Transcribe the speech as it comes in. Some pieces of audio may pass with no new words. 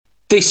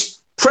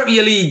This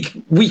Premier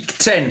League Week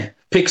 10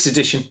 Picks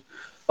edition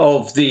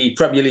of the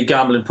Premier League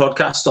Gambling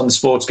Podcast on the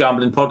Sports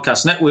Gambling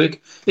Podcast Network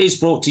is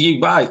brought to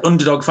you by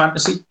Underdog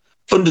Fantasy.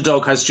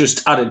 Underdog has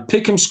just added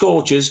Pick'em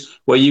Scorchers,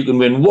 where you can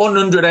win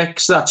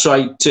 100x, that's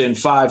right, turn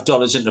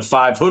 $5 into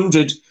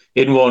 500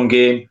 in one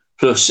game.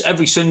 Plus,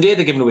 every Sunday,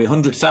 they're giving away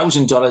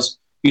 $100,000.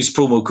 Use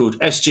promo code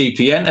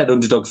SGPN at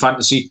Underdog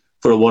Fantasy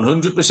for a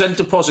 100%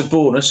 deposit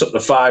bonus up to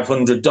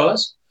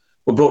 $500.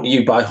 We're brought to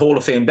you by Hall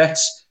of Fame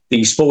Bets,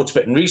 the sports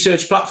betting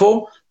research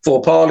platform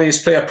for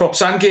parlays, player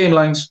props and game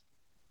lines.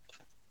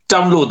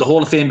 Download the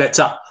Hall of Fame Bets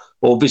app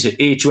or visit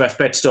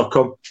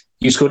hofbets.com.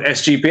 Use code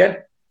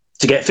SGPN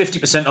to get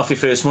 50% off your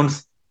first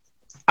month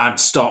and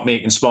start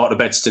making smarter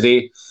bets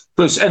today.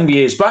 Plus,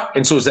 NBA is back,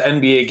 and so is the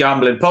NBA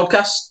Gambling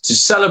Podcast. To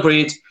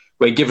celebrate,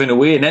 we're giving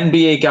away an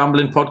NBA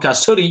Gambling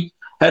Podcast hoodie.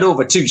 Head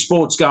over to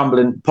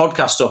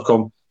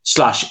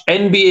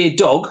sportsgamblingpodcast.com/NBA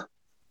Dog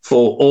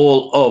for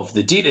all of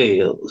the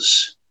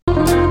details.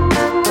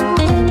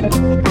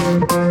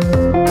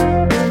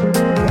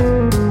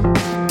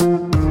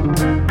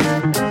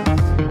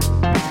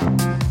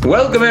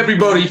 Welcome,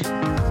 everybody,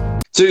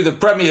 to the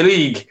Premier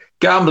League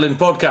Gambling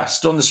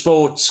Podcast on the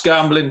Sports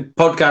Gambling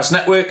Podcast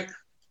Network.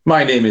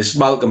 My name is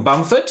Malcolm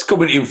Bamford,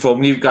 coming to you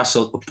from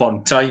Newcastle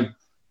upon Tyne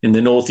in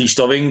the northeast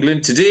of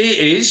England.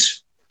 Today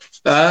is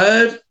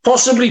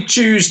possibly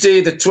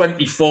Tuesday, the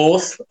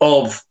 24th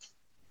of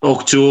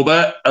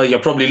October. You're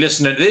probably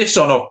listening to this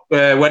on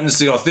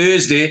Wednesday or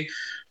Thursday,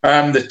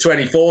 the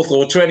 24th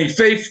or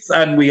 25th,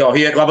 and we are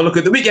here to have a look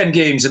at the weekend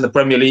games in the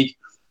Premier League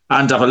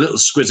and have a little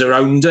squiz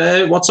around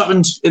what's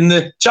happened in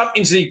the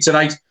Champions League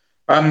tonight.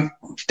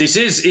 This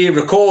is a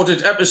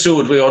recorded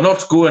episode. We are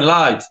not going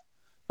live.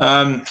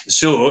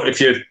 So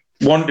if you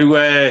want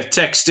to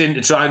text in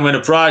to try and win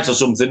a prize or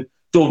something,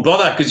 don't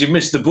bother because you've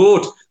missed the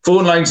boat.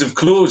 Phone lines have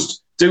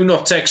closed. Do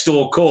not text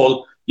or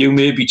call. You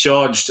may be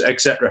charged,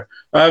 etc.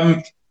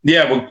 Well,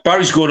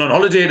 Barry's going on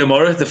holiday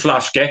tomorrow, the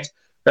Flash get.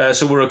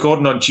 So we're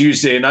recording on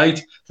Tuesday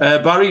night.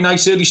 Barry,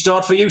 nice early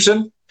start for you,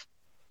 son?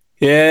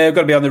 Yeah, I've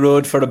got to be on the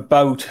road for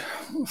about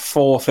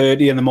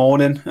 4:30 in the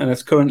morning, and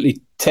it's currently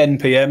 10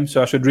 p.m,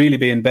 so I should really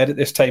be in bed at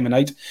this time of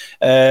night.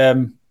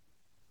 But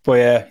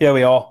yeah, here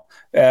we are.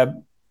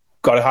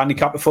 Got a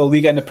handicap a full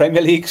weekend of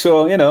Premier League,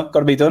 so, got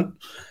to be done.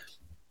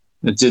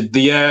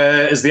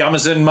 Has the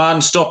Amazon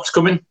man stopped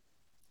coming?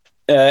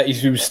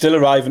 He was still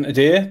arriving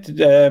today.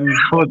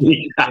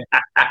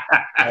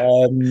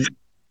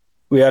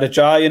 We had a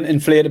giant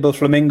inflatable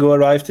flamingo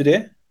arrive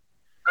today.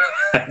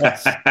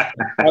 That's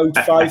about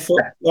 5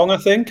 foot long, I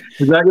think.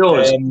 Is that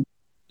yours?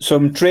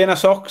 Some trainer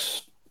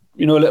socks,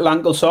 little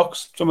ankle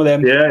socks, some of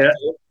them. Yeah.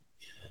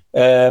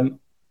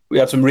 We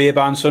had some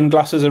Ray-Ban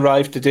sunglasses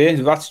arrive today.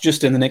 That's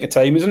just in the nick of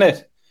time, isn't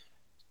it?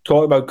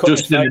 Talk about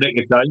just in the nick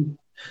of time.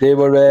 They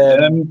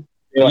were.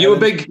 You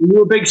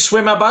a big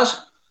swimmer, Baz?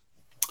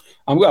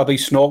 I'll be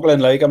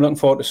snorkeling. I'm looking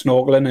forward to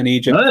snorkeling in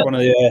Egypt. Oh.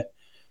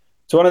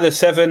 It's one of the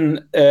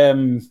 7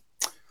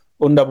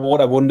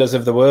 underwater wonders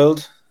of the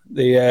world.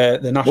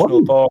 The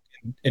national park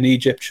in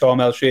Egypt, Sharm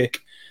el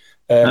Sheikh.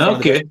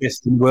 Okay.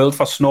 Best in the world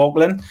for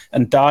snorkeling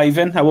and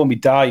diving. I won't be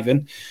diving.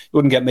 You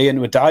wouldn't get me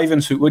into a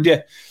diving suit, would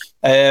you?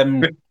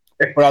 But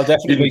I'll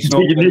definitely be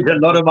snorkeling. You need a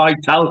lot of my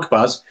talc,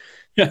 Baz.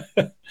 I've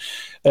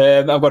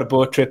got a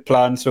boat trip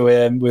planned, so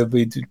we'll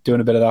be doing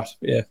a bit of that.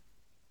 Yeah.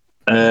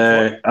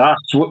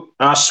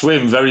 I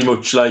swim very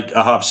much like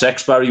I have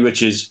sex, Barry,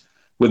 which is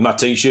with my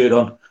t-shirt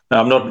on.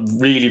 I'm not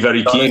really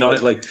very keen on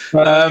it.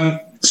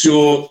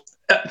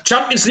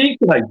 Champions League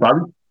tonight,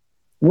 Barry.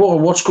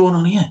 What's going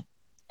on here?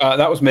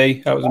 That was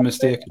me. That was a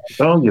mistake.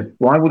 Oh, you.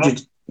 Why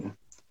would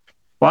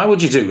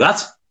you do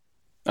that?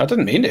 I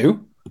didn't mean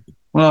to.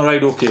 All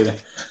right, okay then.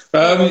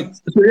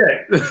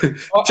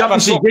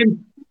 Champions League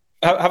game.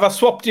 Have I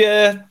swapped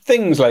your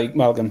things,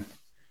 Malcolm?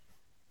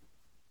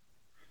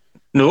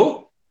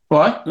 No.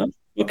 Why? No?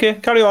 Okay,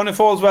 carry on. It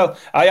falls well.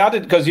 I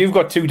added, because you've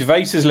got 2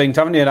 devices linked,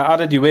 haven't you? And I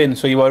added you in,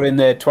 so you were in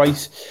there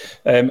twice,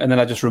 and then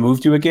I just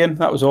removed you again.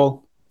 That was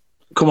all.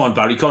 Come on,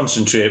 Barry,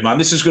 concentrate, man.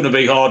 This is going to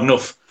be hard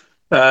enough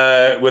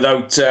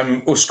without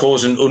us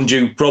causing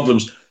undue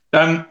problems.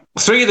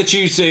 3 of the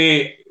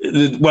Tuesday,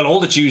 all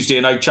the Tuesday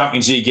night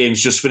Champions League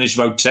games just finished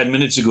about 10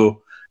 minutes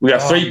ago. We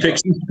have 3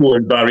 picks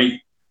going,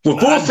 Barry. We're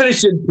both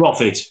finished in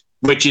profit,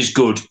 which is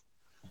good.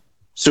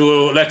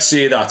 So let's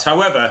say that.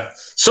 However,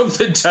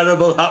 something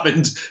terrible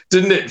happened,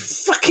 didn't it?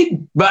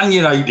 Fucking Man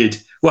United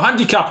were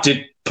handicapped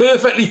it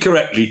perfectly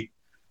correctly.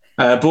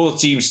 Both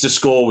teams to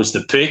score was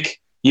the pick.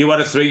 You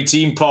had a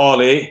 3-team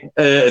parlay,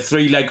 a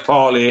 3-leg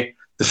parlay.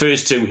 The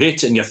first 2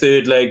 hit, and your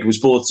 3rd leg was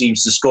both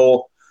teams to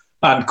score.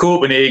 And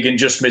Copenhagen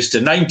just missed a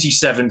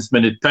 97th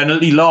minute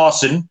penalty.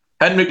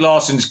 Henrik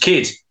Larsson's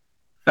kid.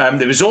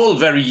 It was all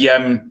very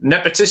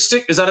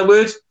nepotistic, is that a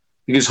word?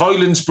 Because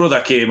Højlund's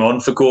brother came on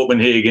for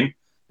Copenhagen,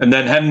 and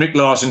then Henrik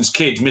Larsson's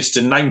kid missed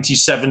a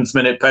 97th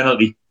minute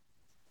penalty,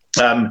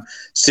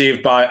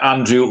 saved by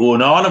Andrew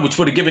Onana, which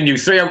would have given you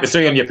 3 out of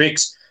 3 on your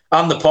picks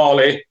and the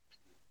parlay.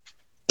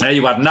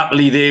 You had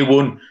Napoli, they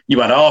won. You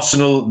had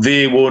Arsenal,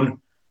 they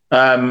won.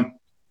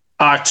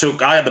 I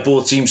had the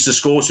both teams to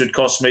score, so it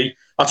cost me.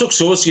 I took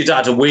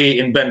Sociedad away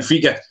in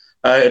Benfica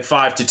at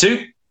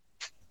 5-2,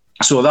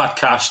 so that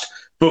cashed.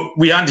 But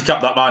we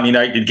handicapped that Man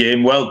United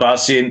game well by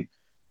saying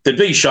they'd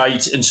be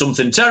shite and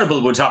something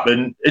terrible would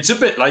happen. It's a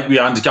bit like we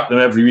handicap them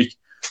every week.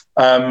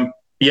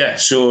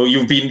 So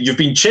you've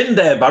been chinned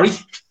there, Barry.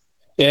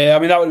 Yeah, I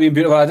mean, that would be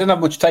beautiful. I didn't have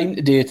much time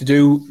today to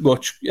do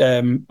much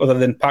other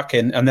than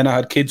packing, and then I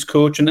had kids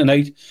coaching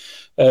tonight.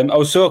 I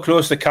was so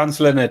close to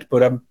cancelling it,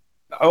 but I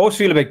always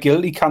feel a bit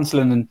guilty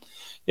cancelling and,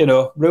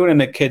 ruining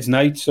the kids'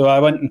 night. So I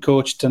went and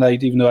coached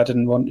tonight, even though I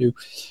didn't want to.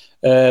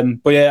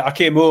 But yeah, I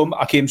came home,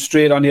 I came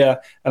straight on here,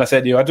 and I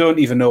said, I don't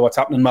even know what's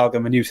happening,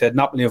 Malcolm. And you said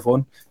Napoli have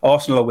won,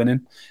 Arsenal are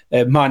winning,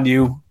 Man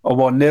U are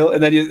 1-0,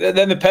 and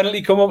then the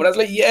penalty come up, and I was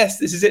like, yes,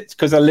 this is it,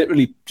 because I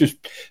literally just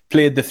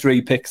played the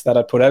 3 picks that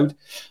I put out.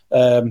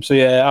 So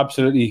yeah,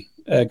 absolutely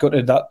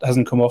gutted that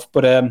hasn't come off.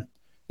 But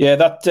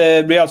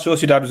that Real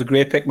Sociedad was a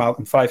great pick,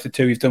 Malcolm.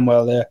 5-2, you've done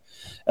well there.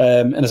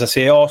 And as I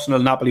say, Arsenal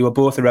and Napoli were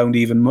both around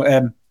even,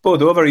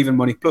 both over even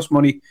money, plus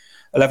money,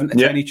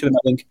 11-10 each of them,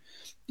 I think.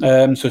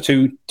 So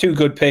two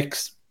good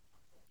picks.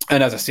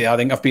 And as I say, I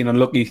think I've been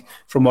unlucky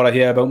from what I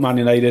hear about Man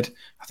United.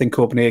 I think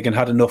Copenhagen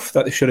had enough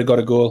that they should have got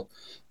a goal.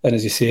 And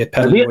as you say, a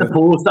penalty. They hit the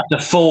post after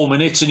 4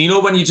 minutes,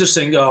 and when you just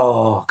think,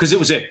 because it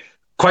was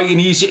quite an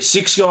easy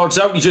 6 yards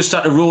out, you just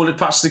had to roll it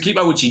past the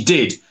keeper, which he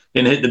did,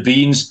 and hit the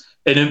beans.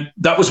 And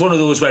that was one of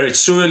those where it's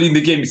so early in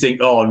the game, you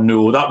think, oh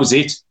no, that was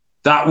it.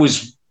 That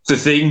was the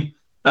thing.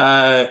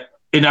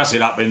 And as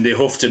it happened, they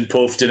huffed and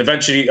puffed, and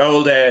eventually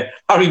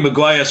Harry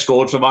Maguire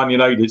scored for Man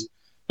United.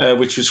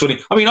 Which was funny.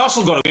 I mean,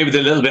 Arsenal got away with it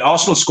a little bit.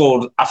 Arsenal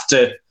scored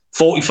after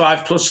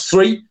 45 plus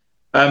 3.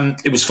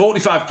 It was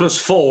 45 plus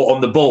 4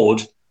 on the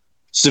board.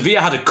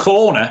 Sevilla had a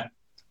corner.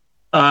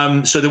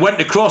 So they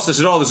went across. They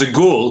said, there's a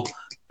goal.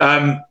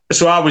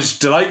 So I was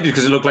delighted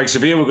because it looked like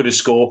Sevilla were going to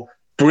score.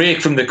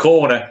 Break from the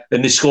corner,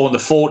 and they score in the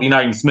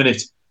 49th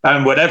minute.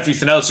 And when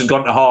everything else had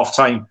gone to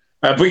half-time.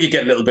 We could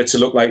get little bits to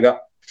look like that.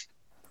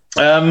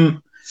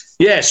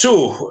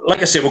 So,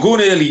 like I said, we're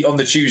going early on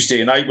the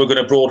Tuesday night. We're going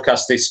to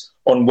broadcast this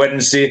on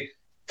Wednesday.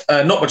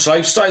 Not much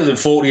lifestyle in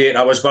 48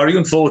 hours, Barry,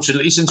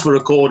 unfortunately, since we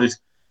recorded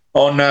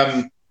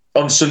on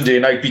Sunday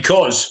night,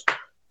 because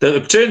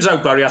it turns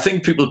out, Barry, I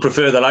think people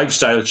prefer the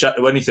lifestyle chat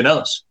to anything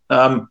else.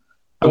 You're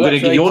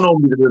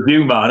normally the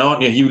review man,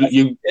 aren't you?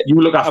 You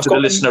look after the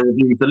listener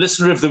reviews, the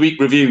listener of the week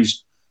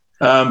reviews,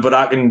 but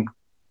I can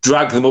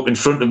drag them up in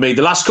front of me.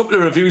 The last couple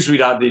of reviews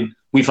we've had in,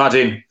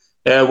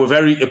 we're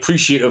very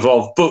appreciative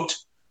of, but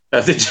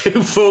they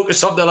do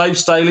focus on the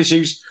lifestyle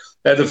issues.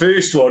 The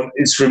first one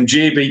is from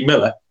JB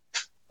Miller,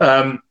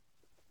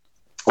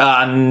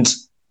 and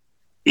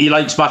he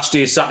likes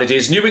Matchday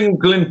Saturdays. New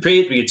England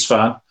Patriots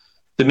fan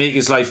to make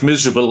his life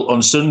miserable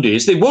on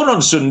Sundays. They won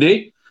on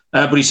Sunday,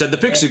 but he said the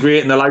picks are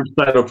great and the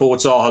lifestyle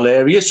reports are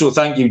hilarious. So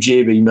thank you,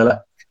 JB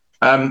Miller.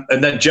 And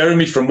then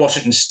Jeremy from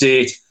Washington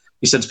State,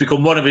 he said it's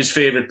become one of his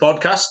favourite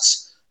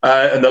podcasts,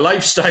 and the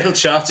lifestyle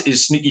chat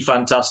is sneaky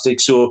fantastic.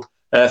 So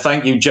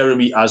thank you,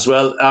 Jeremy, as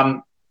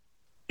well.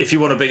 If you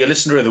want to be a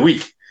listener of the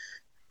week,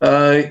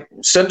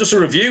 send us a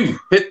review.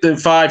 Hit the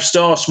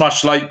 5-star,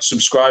 smash like,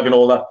 subscribe, and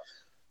all that.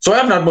 So I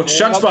haven't had much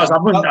chance, Baz.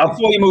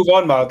 Before you move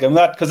on, Malcolm,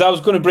 because I was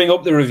going to bring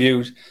up the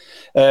reviews,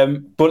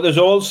 but there's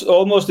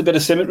almost a bit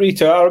of symmetry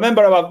to it. I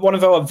remember one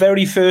of our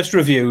very first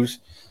reviews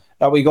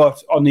that we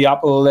got on the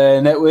Apple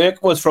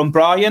network was from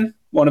Brian,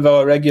 one of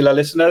our regular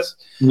listeners.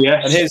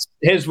 Yes. And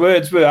his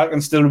words were, I can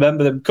still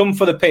remember them, come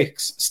for the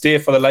picks, stay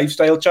for the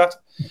lifestyle chat.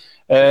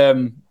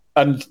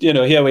 And,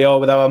 here we are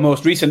with our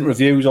most recent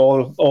reviews,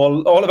 all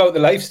about the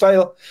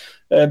lifestyle.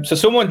 So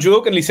someone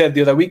jokingly said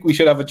the other week we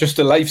should have just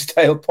a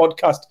lifestyle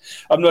podcast.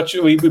 I'm not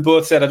sure. We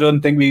both said I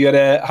don't think we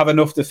have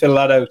enough to fill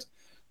that out.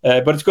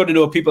 But it's good to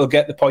know people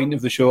get the point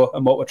of the show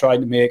and what we're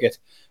trying to make it.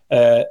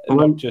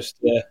 Not just,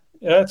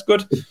 it's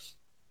good.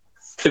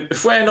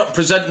 If we're not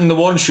presenting the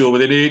one show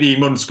within 18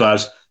 months,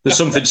 Baz, there's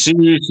something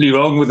seriously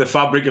wrong with the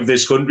fabric of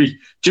this country.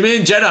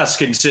 Jermaine Jennas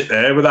can sit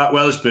there with that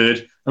Welsh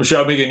bird. I'm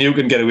sure me and you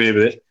can get away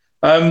with it.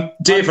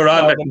 Dave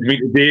Farad messaged me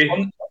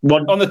today.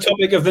 On the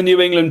topic of the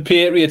New England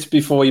Patriots,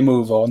 before we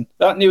move on,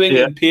 that New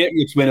England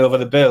Patriots win over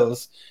the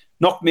Bills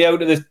knocked me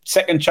out of the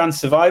second chance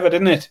survivor,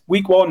 didn't it?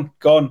 Week 1,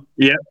 gone.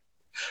 Yeah.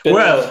 Bills.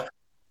 Well,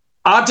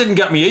 I didn't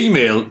get my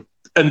email,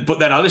 but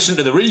then I listened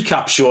to the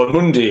recap show on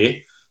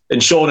Monday,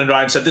 and Sean and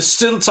Ryan said there's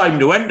still time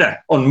to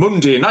enter on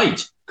Monday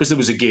night because there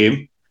was a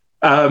game.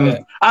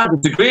 And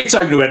it's a great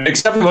time to enter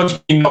because everyone's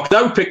been knocked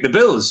out, pick the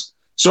Bills.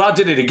 So I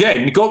did it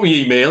again, got my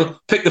email,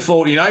 picked the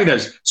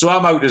 49ers. So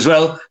I'm out as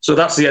well. So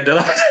that's the end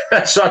of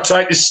that. So I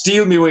tried to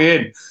steal my way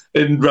in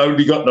and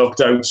roundly got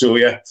knocked out. So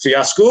yeah,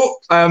 fiasco.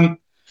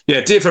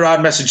 Dave Farad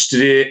messaged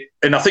today,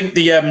 and I think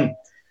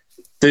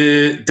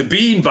the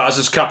bean Baz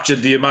has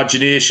captured the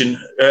imagination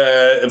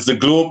of the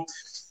globe.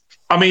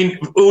 I mean,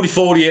 only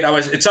 48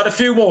 hours. It's had a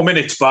few more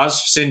minutes,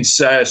 Baz, since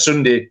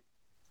Sunday.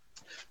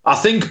 I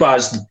think,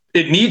 Baz,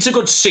 it needs a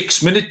good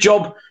 6-minute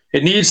job.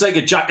 It needs like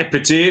a jacket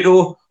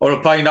potato or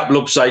a pineapple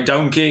upside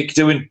down cake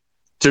doing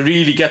to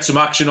really get some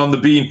action on the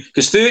bean.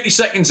 Because 30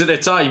 seconds at a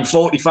time,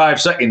 45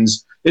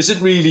 seconds,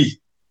 isn't really.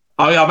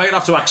 I might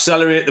have to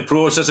accelerate the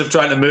process of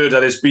trying to murder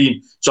this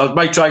bean. So I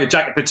might try a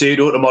jacket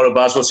potato tomorrow,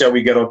 Baz. We'll see how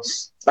we get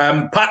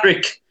on.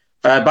 Patrick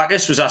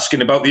Backus was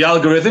asking about the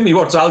algorithm. He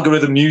wants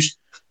algorithm news.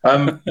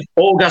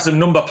 Orgasm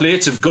number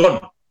plates have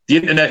gone. The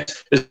internet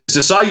has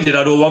decided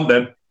I don't want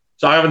them.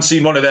 So I haven't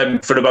seen one of them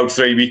for about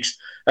 3 weeks.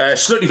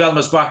 Slutty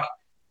Velma's back.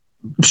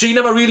 She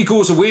never really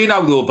goes away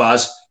now, though,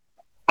 Baz.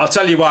 I'll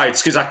tell you why.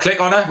 It's because I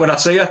click on her when I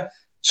see her.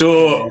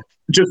 So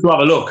just to have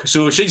a look.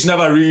 So she's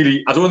never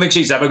really, I don't think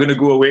she's ever going to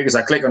go away because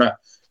I click on her.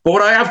 But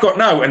what I have got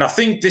now, and I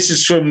think this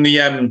is from the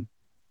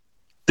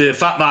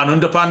Fat Man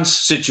Underpants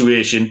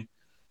situation,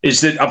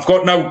 is that I've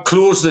got now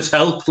clothes that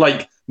help,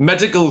 like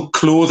medical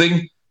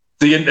clothing.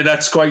 The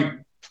internet's quite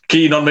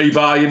keen on me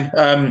buying.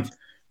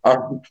 I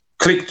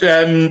clicked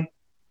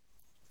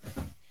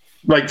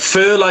like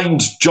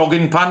fur-lined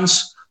jogging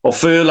pants or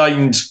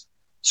fur-lined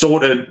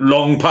sort of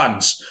long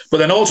pants. But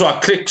then also I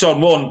clicked on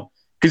one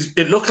because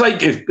it looked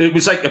like it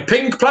was like a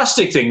pink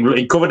plastic thing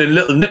like covered in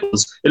little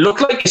nipples. It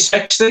looked like a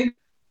sex thing.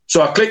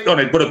 So I clicked on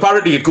it, but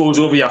apparently it goes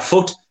over your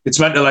foot. It's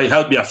meant to like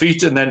help your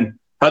feet and then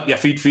help your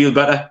feet feel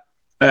better.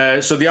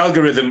 So the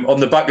algorithm on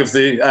the back of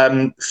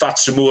the Fat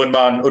Samoan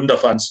Man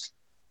underpants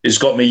has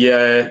got me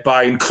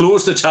buying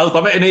clothes that help.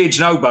 I'm at an age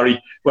now,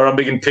 Barry, where I'm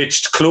being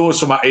pitched clothes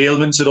for my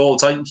ailments at all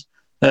times.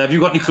 Have you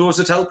got any clothes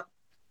that help?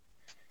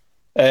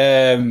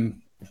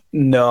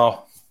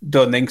 No,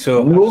 don't think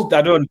so. No.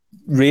 I don't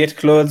rate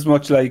clothes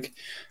much. Like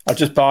I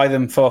just buy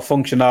them for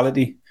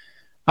functionality.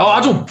 Oh,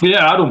 I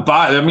don't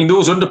buy them. I mean,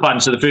 those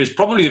underpants are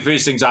probably the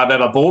first things I've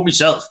ever bought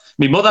myself.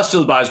 My mother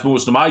still buys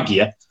most of my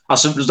gear. I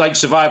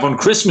survive on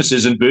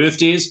Christmases and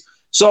birthdays.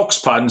 Socks,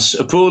 pants,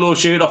 a polo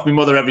shirt off my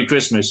mother every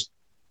Christmas.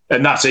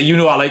 And that's it. You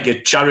know, I like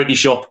a charity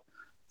shop,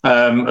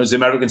 as the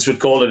Americans would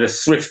call it, a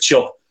thrift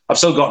shop. I've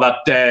still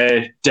got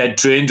that dead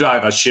train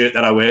driver shirt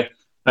that I wear.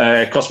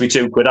 It cost me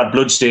 £2. I had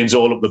bloodstains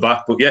all up the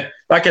back. But yeah,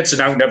 that gets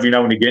announced every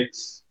now and again.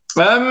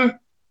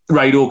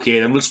 Right, okay,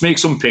 then let's make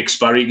some picks,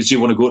 Barry, because you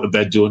want to go to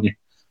bed, don't you?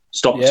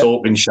 Stop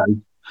talking shite.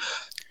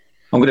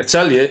 I'm going to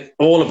tell you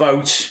all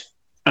about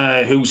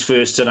who's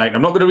first tonight.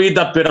 I'm not going to read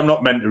that bit I'm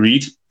not meant to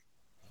read.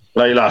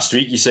 Like last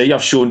week, you see,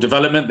 I've shown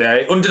development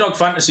there. Underdog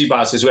Fantasy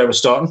Baz is where we're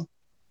starting.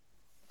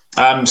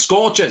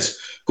 Scorchers.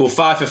 Go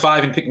 5 for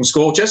 5 in picking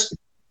Scorchers.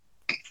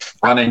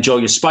 And enjoy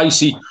your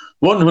spicy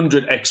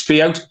 100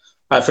 XP out.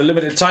 For a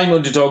limited time,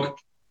 Underdog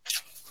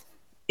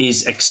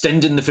is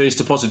extending the first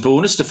deposit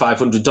bonus to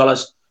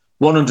 $500.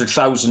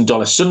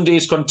 $100,000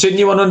 Sundays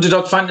continue on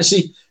Underdog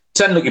Fantasy.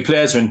 10 lucky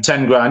players win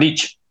 10 grand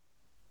each.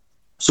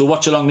 So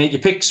watch along, make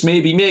your picks,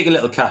 maybe make a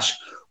little cash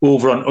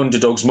over on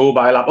Underdog's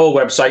mobile app or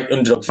website,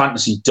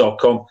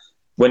 underdogfantasy.com.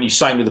 When you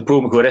sign with the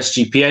promo code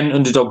SGPN,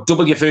 Underdog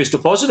double your first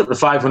deposit up to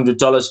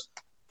 $500.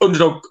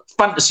 Underdog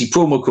Fantasy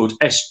promo code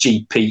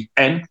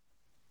SGPN.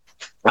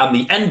 And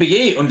the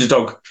NBA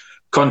Underdog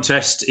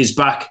contest is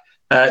back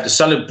to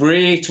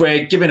celebrate.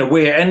 We're giving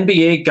away an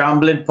NBA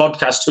Gambling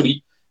Podcast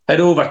hoodie.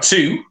 Head over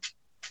to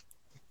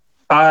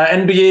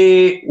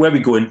NBA, where are we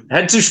going?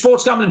 Head to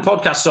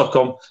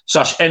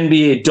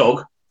sportsgamblingpodcast.com/NBA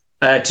dog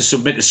to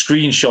submit a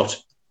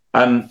screenshot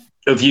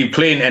of you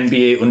playing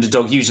NBA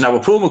Underdog using our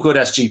promo code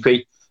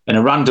SGP, and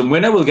a random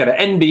winner will get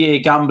an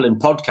NBA Gambling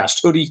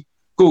Podcast hoodie.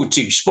 Go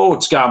to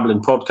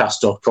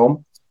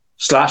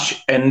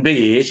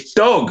sportsgamblingpodcast.com/NBA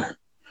dog.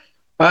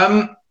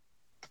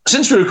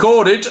 Since we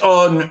recorded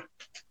on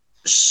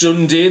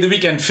Sunday, the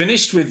weekend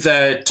finished with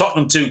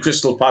Tottenham 2,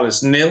 Crystal Palace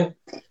 0.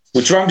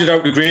 Which rounded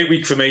out a great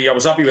week for me. I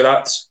was happy with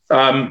that.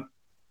 I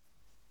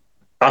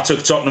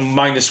took Tottenham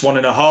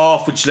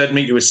 -1.5, which led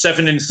me to a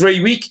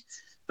 7-3 week.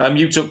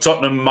 You took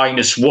Tottenham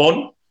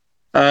 -1.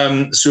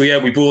 So yeah,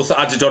 we both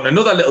added on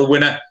another little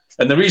winner.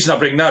 And the reason I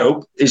bring that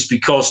up is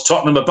because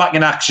Tottenham are back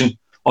in action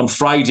on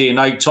Friday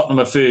night. Tottenham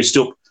are first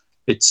up.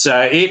 It's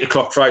 8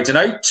 o'clock Friday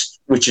night,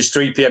 which is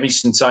 3 p.m.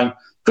 Eastern time.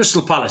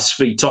 Crystal Palace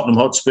v Tottenham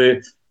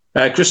Hotspur.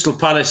 Crystal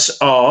Palace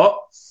are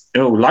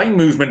line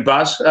movement,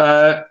 Baz.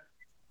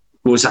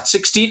 What was that,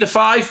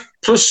 16-5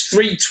 plus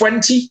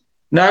 320?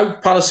 Now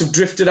Palace have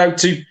drifted out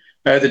to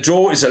the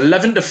draw is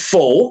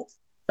 11-4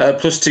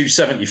 plus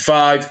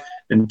 275,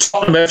 and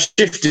Tottenham have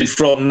shifted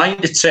from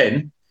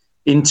 9-10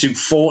 into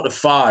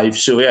 4-5.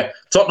 So yeah,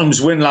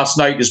 Tottenham's win last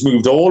night has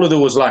moved all of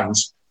those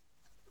lines.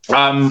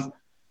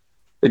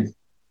 It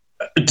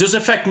does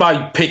affect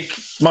my pick.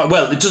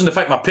 It doesn't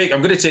affect my pick.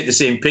 I'm going to take the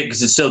same pick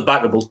because it's still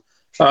backable.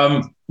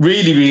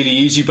 Really, really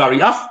easy,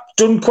 Barry. I've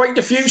done quite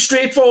a few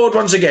straightforward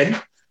ones again.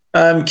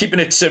 Keeping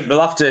it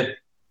simple after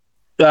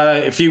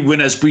a few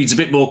winners breeds a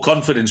bit more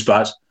confidence,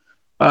 Baz.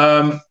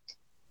 I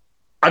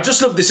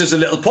just love this as a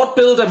little pot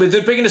builder.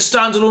 They're bringing a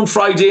standalone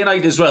Friday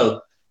night as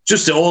well,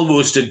 just to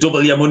almost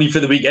double your money for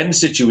the weekend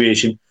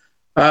situation.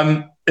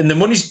 And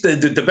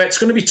the bet's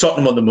going to be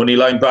Tottenham on the money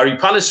line. Barry,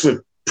 Palace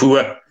were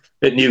poor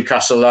at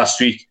Newcastle last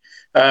week.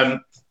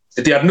 They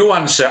had no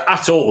answer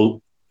at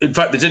all. In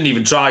fact, they didn't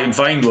even try and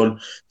find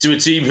one to a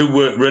team who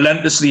were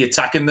relentlessly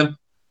attacking them.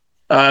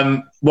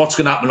 What's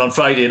going to happen on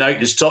Friday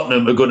night is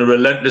Tottenham are going to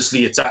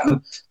relentlessly attack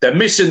them. They're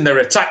missing their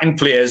attacking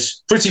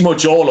players, pretty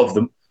much all of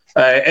them.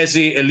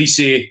 Eze,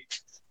 Elise,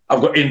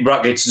 I've got in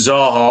brackets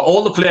Zaha,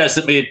 all the players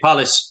that made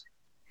Palace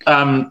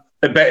a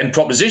betting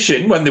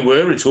proposition when they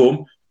were at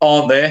home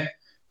aren't there.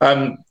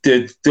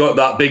 They got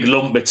that big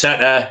lump,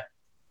 Mateta,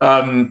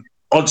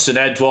 Hudson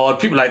Edward,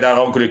 people like that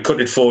aren't going to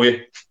cut it for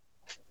you.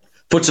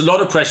 Puts a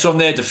lot of pressure on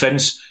their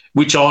defence,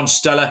 which aren't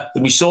stellar.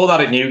 And we saw that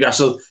at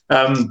Newcastle.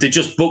 They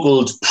just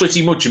buckled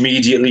pretty much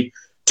immediately.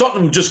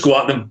 Tottenham just go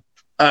at them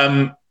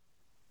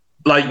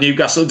like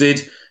Newcastle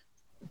did.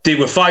 They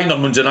were fine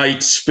on Monday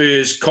night.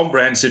 Spurs,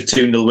 comprehensive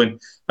 2-0 win.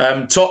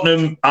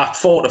 Tottenham at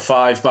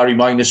 4-5, Barry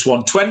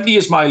 -120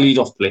 is my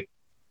lead-off play.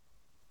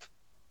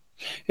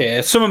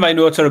 Yeah, some of my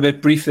notes are a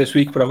bit brief this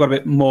week, but I've got a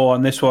bit more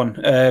on this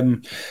one.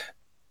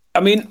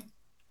 I mean,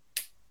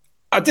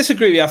 I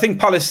disagree with you. I think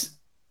Palace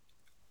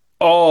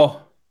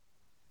are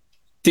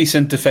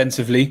decent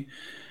defensively.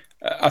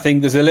 I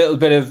think there's a little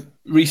bit of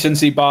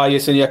recency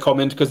bias in your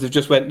comment because they've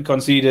just went and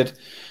conceded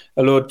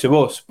a load to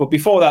us. But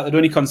before that, they'd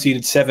only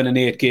conceded 7 in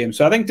 8 games.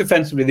 So I think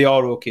defensively they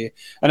are okay.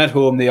 And at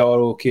home they are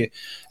okay.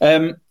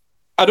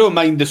 I don't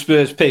mind the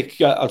Spurs pick.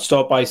 I'll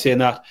start by saying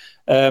that.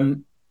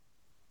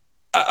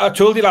 I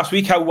told you last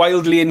week how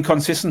wildly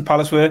inconsistent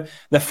Palace were.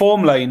 Their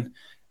form line,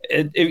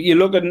 if you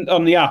look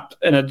on the app,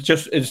 and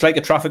it's like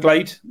a traffic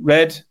light: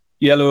 red,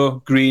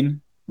 yellow,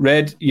 green,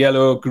 red,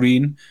 yellow,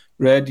 green,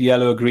 red,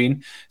 yellow,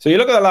 green. So you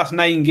look at the last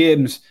 9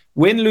 games: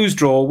 win, lose,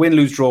 draw, win,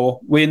 lose, draw,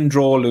 win,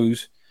 draw,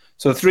 lose.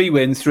 So 3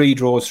 wins, 3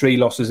 draws, 3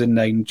 losses in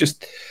 9.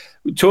 Just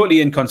totally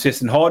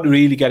inconsistent. Hard to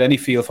really get any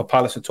feel for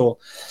Palace at all.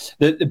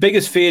 The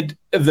biggest fade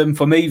of them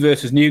for me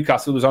versus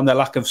Newcastle was on their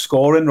lack of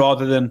scoring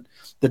rather than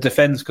the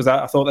defence, because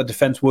I thought the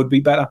defence would be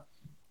better.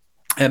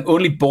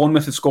 Only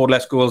Bournemouth had scored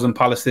less goals than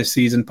Palace this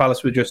season.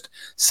 Palace were just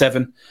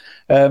 7.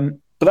 But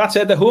that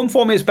said, the home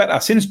form is better.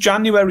 Since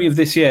January of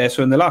this year,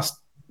 so in the last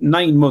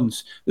 9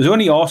 months, there's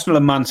only Arsenal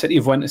and Man City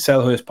have went to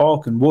Selhurst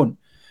Park and won.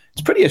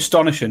 It's pretty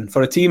astonishing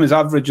for a team as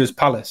average as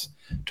Palace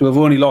to have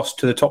only lost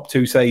to the top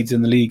 2 sides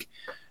in the league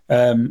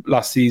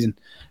last season.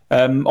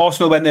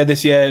 Arsenal went there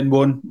this year and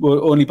won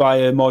only by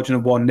a margin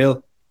of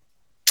 1-0.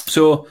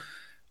 So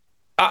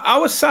I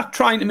was sat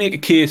trying to make a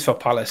case for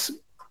Palace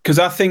because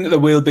I think there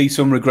will be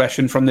some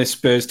regression from this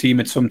Spurs team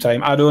at some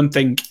time. I don't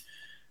think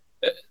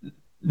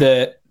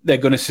they're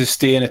going to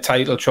sustain a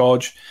title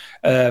charge.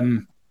 I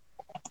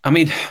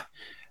mean,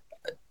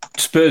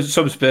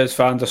 some Spurs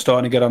fans are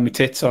starting to get on my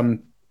tits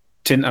on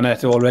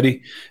Tinternet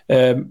already.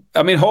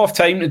 I mean, half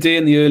time today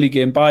in the early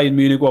game, Bayern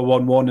Munich were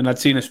 1-1, and I'd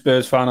seen a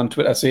Spurs fan on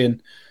Twitter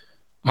saying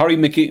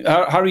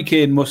Harry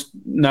Kane must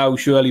now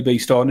surely be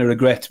starting to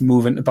regret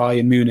moving to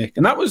Bayern Munich.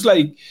 And that was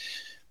like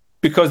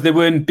because they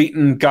weren't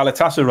beating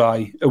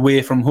Galatasaray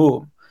away from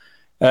home.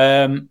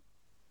 And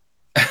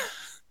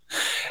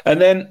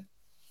then,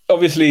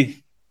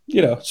 obviously,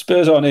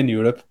 Spurs aren't in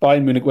Europe.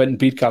 Bayern Munich went and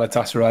beat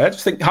Galatasaray. I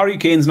just think Harry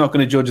Kane's not going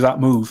to judge that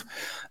move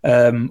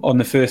on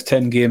the first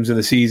 10 games of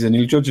the season.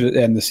 He'll judge it at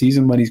the end of the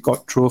season when he's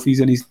got trophies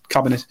in his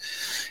cabinet.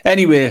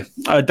 Anyway,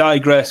 I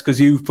digress because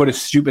you've put a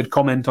stupid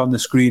comment on the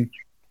screen.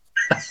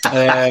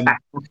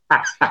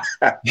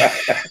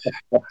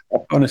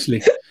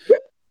 Honestly.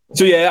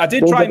 So yeah, I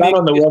did try and make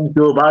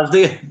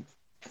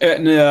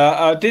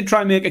I did try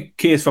and make a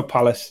case for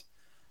Palace.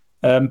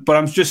 But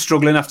I'm just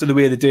struggling after the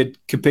way they did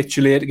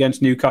capitulate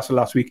against Newcastle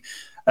last week.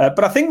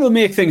 But I think they'll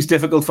make things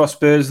difficult for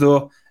Spurs,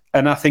 though,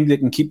 and I think they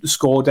can keep the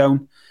score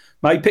down.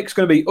 My pick's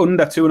going to be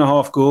under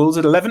 2.5 goals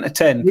at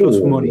 11-10 plus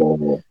money.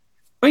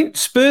 I mean,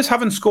 Spurs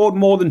haven't scored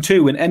more than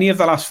 2 in any of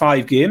the last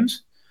 5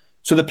 games.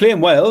 So they're playing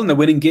well and they're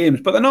winning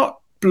games, but they're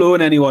not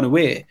blowing anyone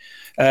away.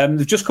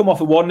 They've just come off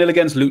a 1-0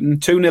 against Luton,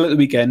 2-0 at the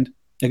weekend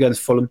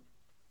against Fulham.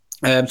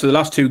 So the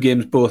last 2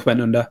 games both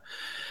went under.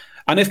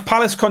 And if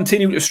Palace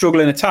continue to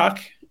struggle in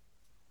attack,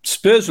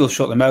 Spurs will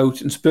shut them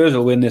out and Spurs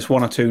will win this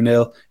 1 or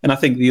 2-0. And I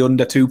think the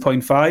under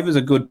 2.5 is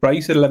a good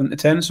price at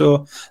 11-10.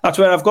 So that's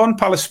where I've gone.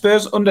 Palace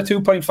Spurs under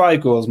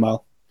 2.5 goals,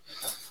 Mal.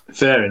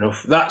 Fair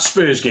enough. That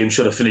Spurs game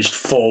should have finished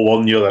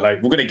 4-1 the other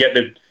night. We're going to get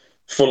to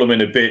Fulham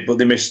in a bit, but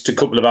they missed a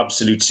couple of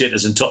absolute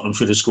sitters and Tottenham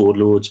should have scored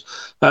loads.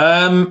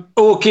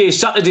 Okay,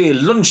 Saturday,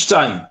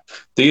 lunchtime.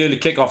 The early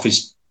kickoff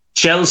is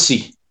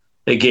Chelsea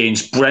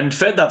against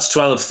Brentford. That's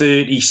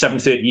 12:30,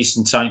 7:30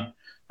 Eastern time.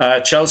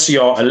 Chelsea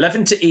are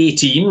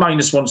 11-18,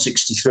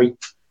 -163.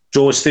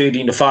 Draws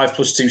 13-5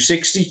 plus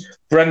 260.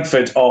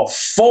 Brentford are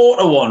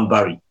 4-1,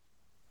 Barry.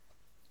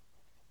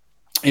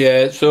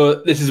 Yeah, so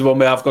this is one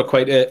where I've got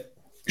quite a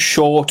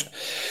short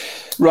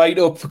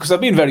write-up because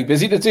I've been very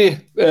busy today.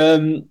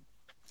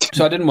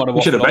 So I didn't want to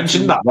watch. You should have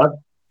mentioned that,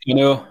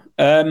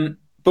 man.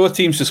 Both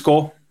teams to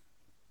score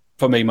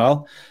for me,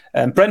 Mal.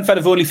 Brentford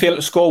have only failed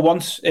to score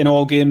once in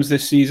all games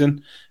this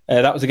season.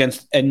 That was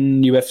against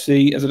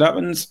NUFC, as it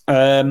happens.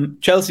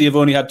 Chelsea have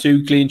only had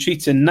 2 clean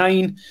sheets in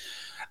 9,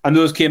 and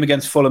those came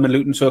against Fulham and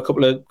Luton, so a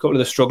couple of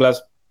the strugglers.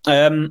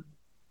 I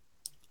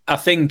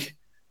think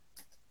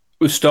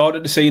we've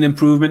started to see an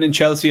improvement in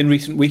Chelsea in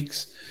recent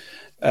weeks.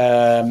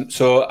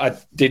 So I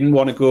didn't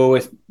want to go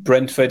with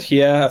Brentford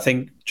here. I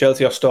think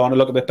Chelsea are starting to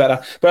look a bit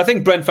better. But I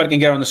think Brentford can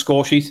get on the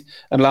score sheet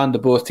and land the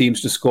both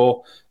teams to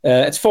score.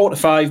 It's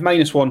 4-5,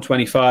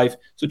 -125.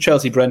 So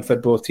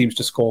Chelsea-Brentford, both teams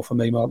to score for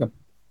me, Morgan.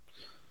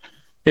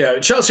 Yeah,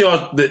 Chelsea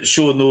are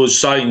showing those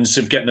signs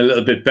of getting a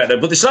little bit better,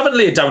 but they still haven't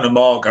laid down a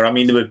marker. I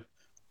mean,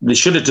 they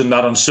should have done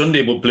that on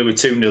Sunday, but blew a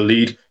 2-0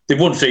 lead. They've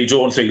won 3,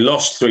 drawn 3,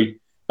 lost 3.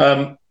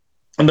 And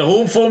the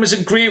home form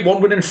isn't great,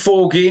 1 win in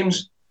 4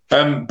 games.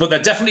 But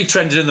they're definitely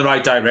trending in the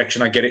right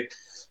direction. I get it.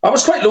 I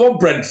was quite low on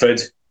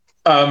Brentford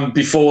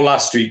before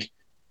last week.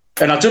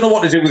 And I don't know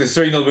what to do with the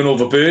 3-0 win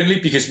over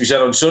Burnley, because we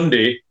said on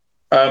Sunday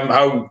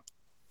how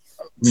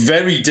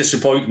very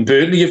disappointing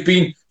Burnley have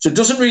been. So it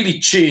doesn't really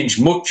change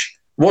much.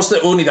 Was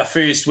there only their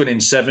first win in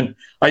 7?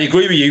 I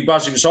agree with you,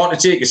 Baz. It was hard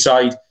to take a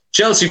side.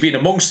 Chelsea have been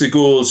amongst the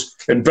goals,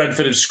 and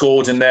Brentford have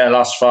scored in their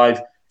last 5.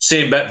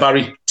 Same bet,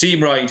 Barry.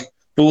 Team ride.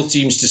 Both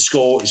teams to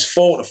score is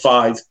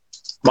 4-5,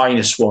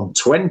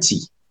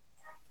 -120.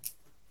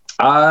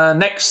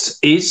 Next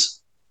is,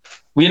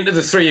 we into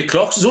the 3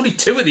 o'clocks. There's only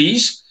 2 of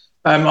these.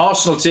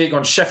 Arsenal take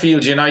on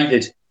Sheffield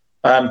United,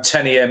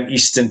 10 a.m.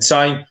 Eastern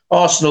Time.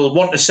 Arsenal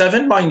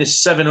 1-7,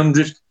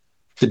 -700.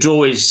 The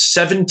draw is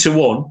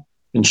 7-1,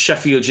 and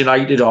Sheffield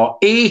United are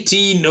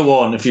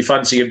 18-1 if you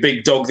fancy a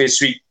big dog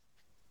this week.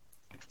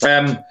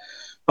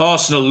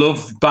 Arsenal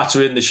love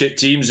battering the shit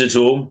teams at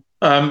home.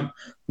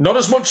 Not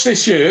as much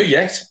this year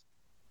yet.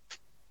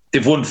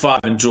 They've won 5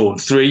 and drawn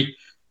 3.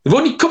 They've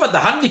only covered the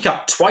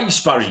handicap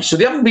twice, Barry, so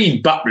they haven't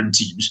been battering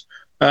teams.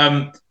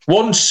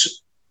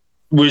 Once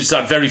was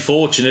that very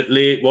fortunate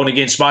late one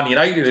against Man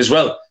United as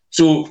well.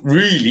 So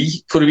really,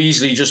 could have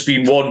easily just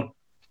been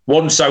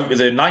once out of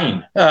the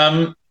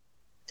 9.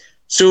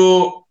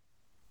 So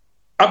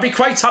I'd be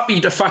quite happy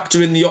to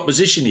factor in the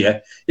opposition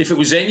here. If it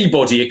was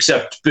anybody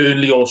except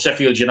Burnley or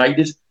Sheffield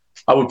United,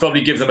 I would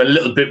probably give them a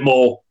little bit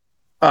more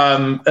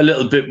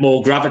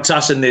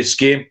gravitas in this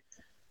game.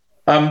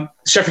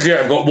 Sheffield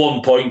United have got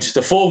 1 point.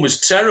 The form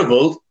was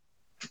terrible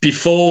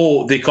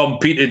before they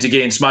competed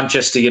against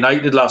Manchester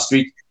United last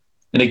week.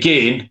 And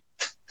again,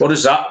 what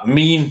does that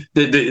mean?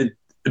 A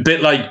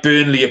bit like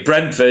Burnley at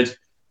Brentford,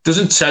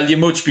 doesn't tell you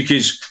much,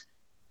 because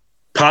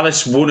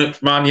Palace won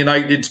at Man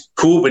United.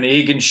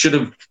 Copenhagen should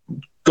have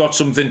got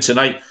something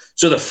tonight.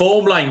 So the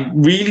form line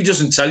really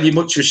doesn't tell you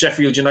much for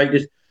Sheffield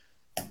United.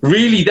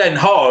 Really then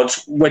hard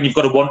when you've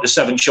got a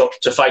 1-7 shot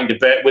to find a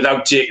bet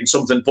without taking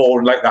something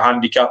boring like the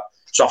handicap.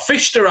 So I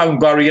fished around,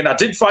 Barry, and I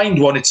did find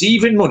one. It's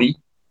even money,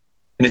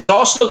 and it's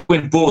Arsenal to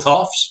win both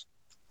halves,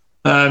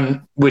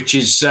 which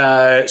is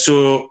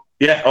Arsenal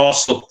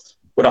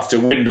would have to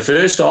win the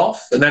first half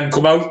and then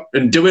come out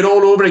and do it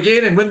all over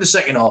again and win the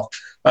second half.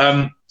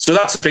 So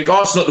that's a pick.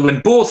 Arsenal to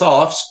win both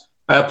halves,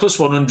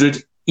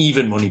 +100,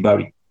 even money,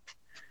 Barry.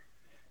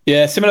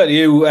 Yeah, similar to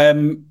you,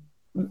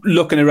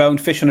 looking around,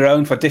 fishing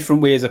around for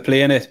different ways of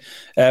playing it.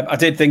 I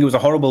did think it was a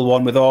horrible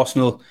one with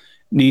Arsenal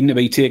needing to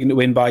be taken to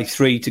win by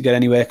 3 to get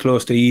anywhere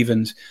close to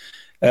evens.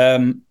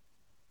 I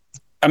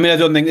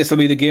don't think this will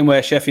be the game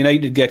where Sheffield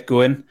United get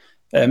going.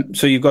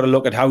 So you've got to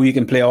look at how you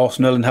can play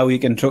Arsenal and how you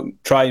can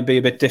try and be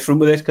a bit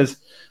different with it, because,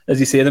 as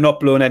you say, they're not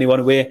blowing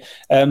anyone away.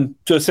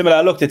 So similar,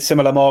 I looked at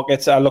similar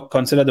markets.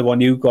 Consider the one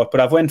you got,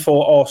 but I've went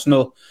for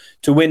Arsenal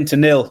to win to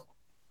 0,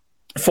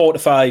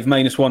 4-5,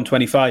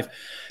 -125.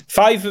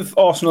 5 of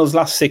Arsenal's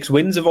last 6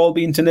 wins have all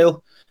been to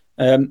 0.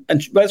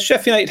 And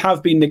Sheffield United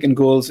have been nicking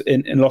goals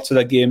in lots of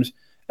their games.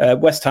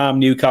 West Ham,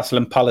 Newcastle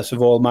and Palace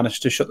have all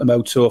managed to shut them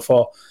out so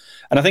far.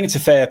 And I think it's a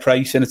fair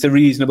price, and it's a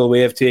reasonable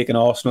way of taking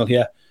Arsenal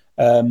here,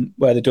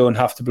 where they don't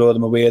have to blow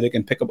them away. They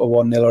can pick up a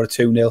 1-0 or a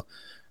 2-0.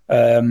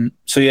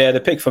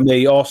 The pick for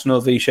me,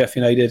 Arsenal v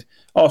Sheffield United.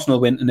 Arsenal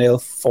win to 0,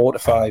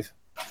 4-5.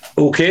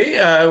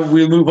 Okay,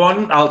 we'll move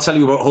on. I'll tell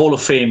you about Hall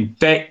of Fame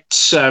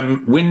bets.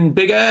 Win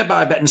bigger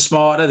by betting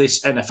smarter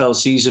this NFL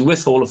season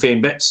with Hall of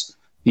Fame bets,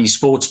 the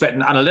sports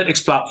betting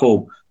analytics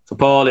platform for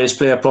parlays,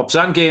 player props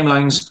and game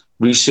lines.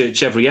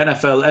 Research every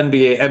NFL,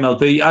 NBA,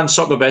 MLB and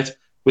soccer bet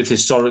with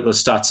historical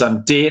stats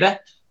and data.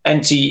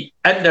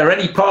 Enter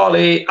any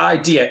parlay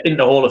idea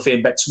into Hall of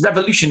Fame bets.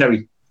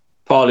 Revolutionary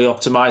parlay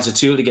optimizer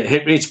tool to get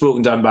hit rates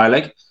broken down by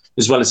leg,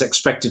 as well as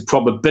expected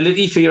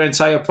probability for your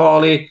entire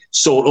parlay.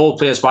 Sort all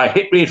players by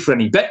hit rate for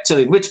any bet,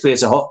 telling which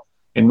players are hot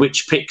and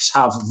which picks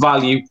have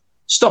value.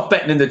 Stop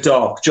betting in the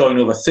dark. Join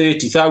over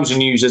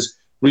 30,000 users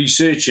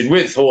researching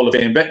with Hall of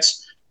Fame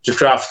bets to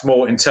craft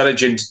more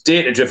intelligent,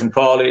 data-driven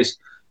parlays.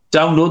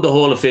 Download the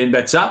Hall of Fame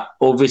Bets app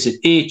or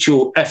visit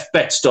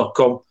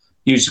hofbets.com.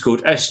 Use the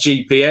code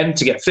SGPN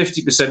to get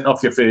 50%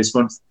 off your first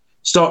month.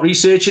 Start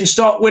researching,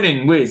 start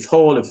winning with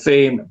Hall of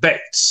Fame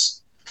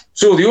Bets.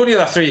 So the only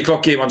other 3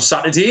 o'clock game on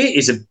Saturday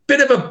is a bit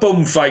of a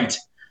bum fight.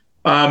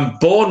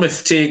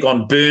 Bournemouth take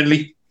on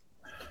Burnley.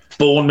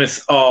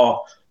 Bournemouth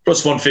are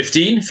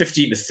 +115,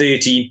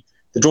 15-13.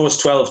 The draw is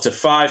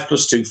 12-5,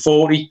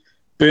 +240.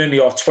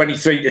 Burnley are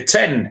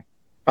 23-10,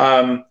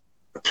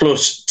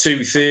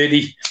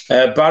 +230.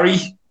 Barry,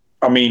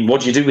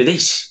 what do you do with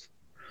this?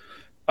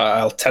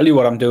 I'll tell you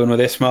what I'm doing with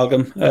this,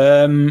 Malcolm.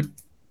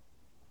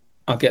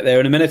 I'll get there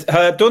in a minute.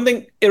 I don't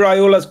think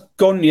Iraola's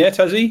gone yet,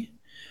 has he?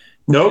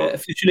 No.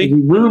 Officially.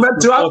 Rumoured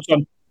to have?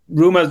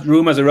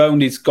 Rumours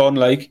around he's gone,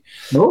 like.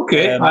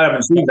 Okay, I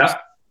haven't seen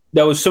that.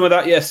 There was some of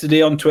that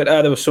yesterday on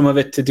Twitter. There was some of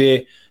it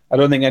today. I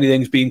don't think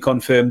anything's been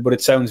confirmed, but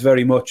it sounds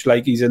very much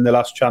like he's in the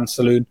last chance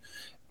saloon.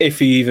 If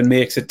he even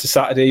makes it to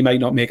Saturday, he might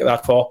not make it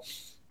that far.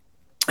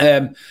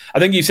 I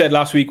think you said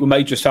last week we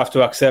might just have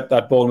to accept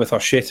that Bournemouth are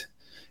shit.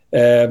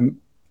 And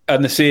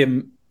the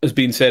same has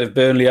been said of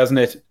Burnley, hasn't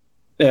it?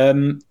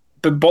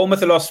 But Bournemouth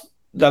have lost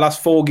their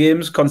last 4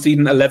 games,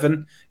 conceding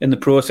 11 in the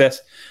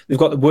process. They've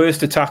got the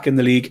worst attack in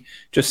the league,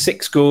 just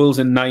 6 goals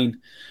in 9.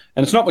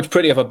 And it's not much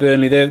prettier for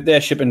Burnley.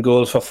 They're shipping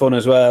goals for fun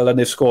as well, and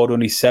they've scored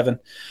only 7.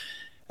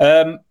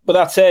 But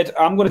that said,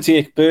 I'm going to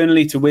take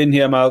Burnley to win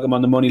here, Malcolm,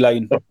 on the money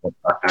line.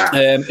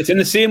 It's in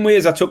the same way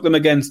as I took them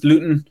against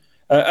Luton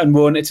and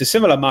won. It's a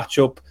similar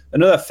matchup.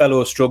 Another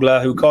fellow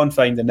struggler who can't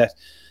find the net.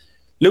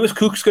 Lewis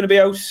Cook's going to be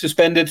out,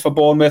 suspended for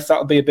Bournemouth.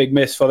 That'll be a big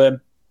miss for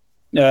them.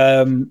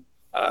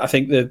 I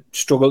think they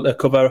struggle to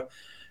cover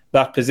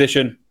that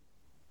position.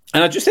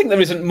 And I just think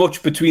there isn't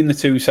much between the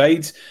two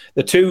sides.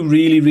 The two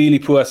really, really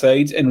poor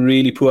sides in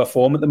really poor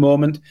form at the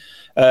moment.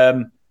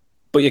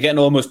 But you're getting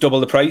almost double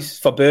the price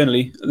for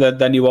Burnley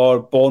than you are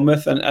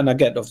Bournemouth. And I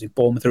get, obviously,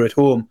 Bournemouth are at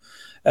home.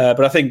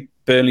 But I think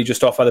Burnley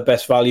just offer the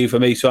best value for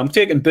me. So I'm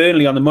taking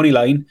Burnley on the money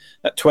line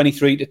at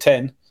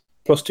 23-10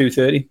 plus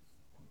 230.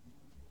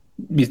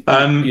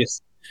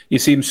 You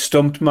seem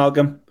stumped,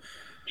 Malcolm.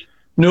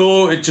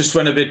 No, it just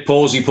went a bit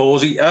pausey.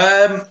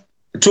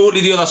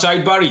 Totally the other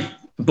side, Barry.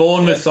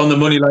 Bournemouth on the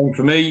money line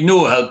for me.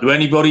 No help to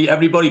anybody.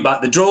 Everybody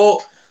back the draw.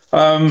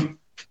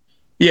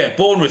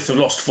 Bournemouth have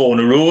lost 4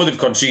 in a row. They've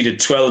conceded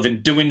 12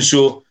 in doing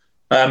so.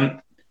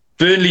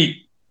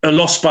 Burnley are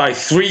lost by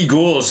 3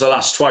 goals the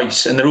last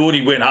twice, and their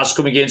only win has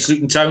come against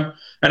Luton Town.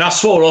 And I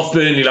swore off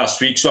Burnley last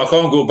week, so I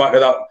can't go back to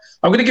that.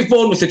 I'm going to give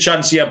Bournemouth a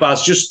chance here,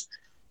 Baz. Just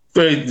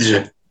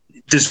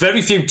there's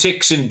very few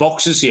ticks in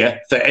boxes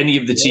here for any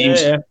of the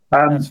teams.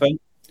 That's fine.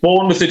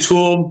 Bournemouth at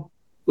home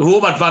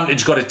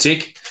advantage got a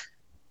tick.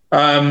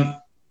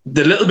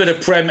 The little bit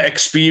of Prem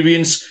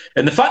experience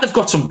and the fact they've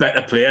got some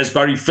better players,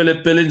 Barry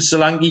Phillip, Billings,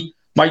 Solanke,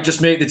 might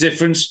just make the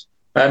difference.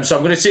 So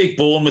I'm going to take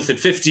Bournemouth at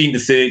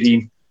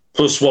 15-13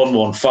 plus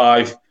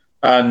 115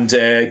 and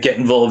get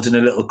involved in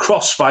a little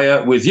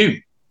crossfire with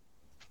you.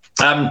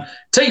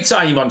 Tea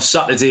time on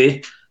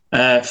Saturday,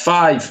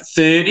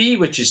 5:30,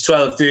 which is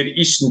 12:30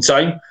 Eastern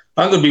time.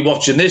 I'm going to be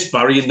watching this,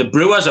 Barry, in the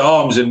Brewers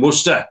Arms in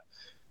Worcester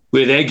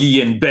with Eggy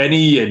and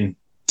Benny and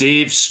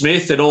Dave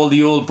Smith and all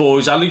the old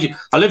boys. I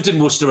lived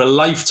in Worcester a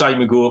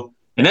lifetime ago,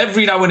 and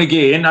every now and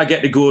again I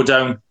get to go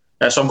down.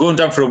 So I'm going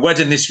down for a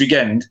wedding this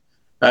weekend.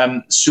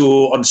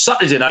 So on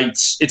Saturday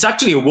nights, it's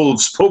actually a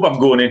Wolves pub I'm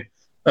going in.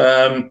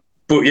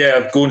 But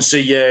yeah, go and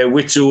see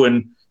Witto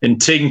and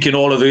Tink and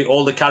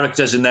all the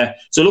characters in there.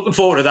 So looking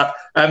forward to that.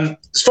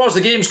 As far as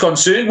the game's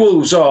concerned,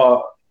 Wolves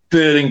are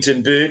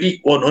Burlington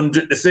Bertie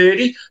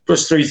 100-30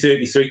 plus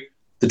 333.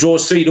 The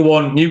draw's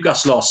 3-1.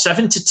 Newcastle are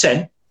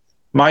 7-10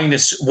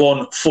 minus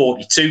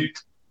 142.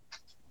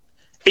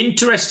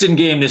 Interesting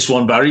game, this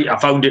one, Barry. I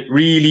found it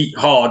really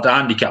hard to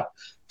handicap.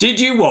 Did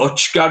you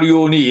watch Gary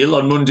O'Neill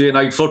on Monday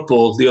Night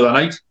Football the other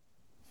night?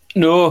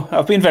 No,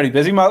 I've been very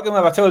busy, Malcolm.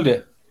 Have I told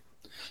you?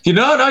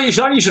 No, you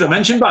should have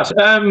mentioned that.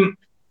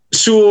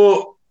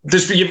 So,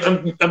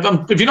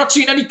 have you not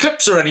seen any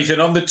clips or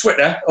anything on the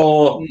Twitter?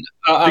 Or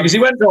because he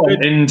went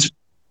on and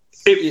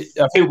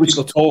I think we're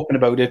still talking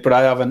about it, but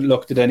I haven't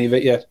looked at any of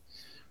it yet.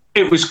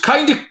 It was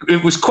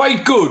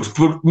quite good,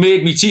 but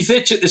made me teeth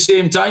itch at the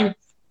same time.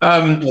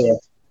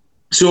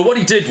 So what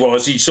he did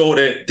was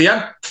they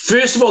had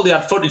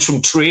footage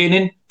from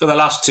training for the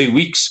last 2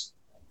 weeks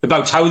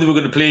about how they were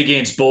going to play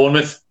against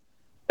Bournemouth,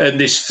 and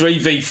this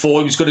 3v4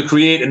 he was going to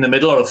create in the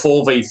middle, or a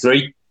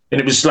 4v3,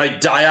 and it was like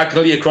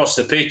diagonally across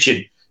the pitch,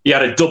 and he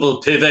had a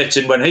double pivot,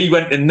 and when he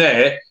went in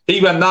there, he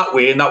went that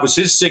way, and that was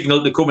his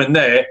signal to come in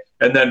there,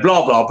 and then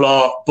blah blah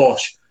blah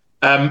bosh,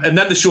 and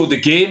then they showed the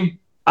game.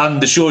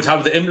 And they showed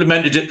how they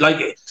implemented it, like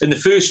in the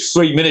first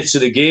 3 minutes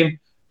of the game.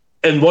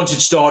 And once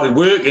it started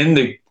working,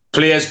 the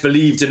players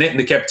believed in it and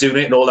they kept doing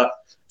it and all that.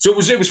 So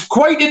it was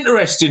quite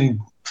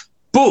interesting,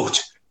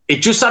 but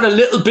it just had a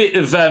little bit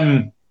of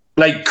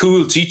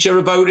cool teacher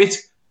about it.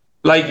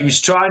 Like he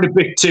was trying a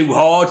bit too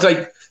hard.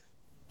 Like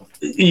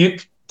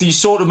these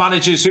sort of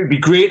managers who'd be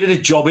great at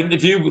a job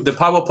interview with the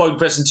PowerPoint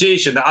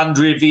presentation that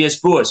Andre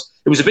Villas-Boas.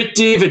 It was a bit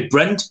David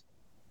Brent,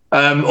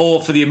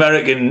 or for the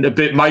American, a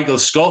bit Michael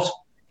Scott.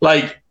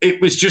 Like,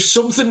 it was just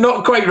something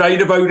not quite right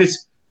about it.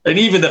 And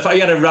even if I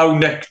had a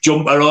round neck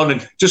jumper on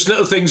and just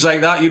little things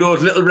like that,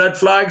 little red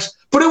flags.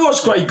 But it was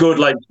quite good.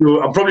 Like,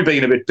 I'm probably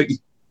being a bit picky.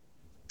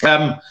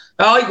 I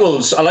like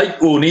Wolves. I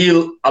like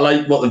O'Neill. I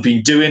like what they've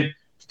been doing.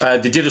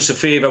 They did us a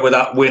favour with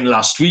that win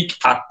last week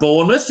at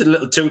Bournemouth, a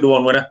little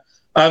 2-1 winner.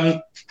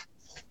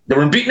 They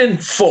were unbeaten in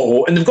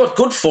 4, and they've got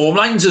good form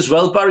lines as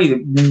well, Barry.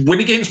 They win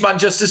against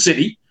Manchester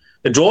City,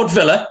 they draw at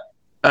Villa,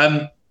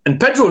 and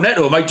Pedro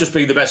Neto might just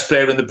be the best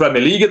player in the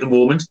Premier League at the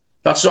moment.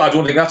 I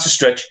don't think that's a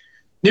stretch.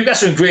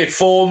 Newcastle in great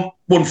form,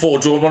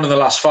 1-4 drawn, 1 in the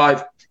last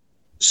 5.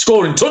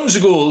 scoring tons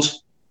of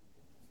goals.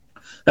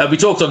 We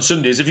talked on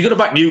Sundays, if you're going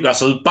to back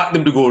Newcastle, back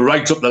them to go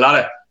right up the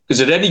ladder, because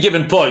at any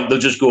given point, they'll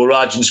just go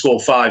Raj and score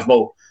 5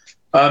 more.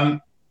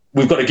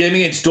 We've got a game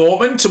against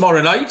Dortmund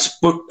tomorrow night,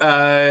 but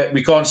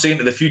we can't see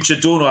into the future.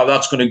 Don't know how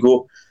that's going to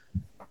go.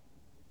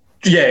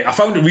 Yeah, I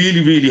found it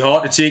really, really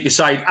hard to take a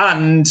side,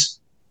 and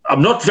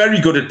I'm not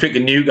very good at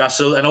picking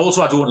Newcastle, and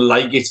also I don't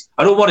like it.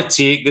 I don't want to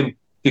take them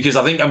because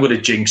I think I'm going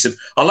to jinx them.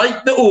 I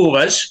like the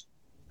overs.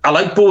 I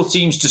like both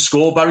teams to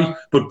score, Barry,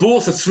 but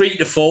both are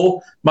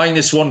 3-4,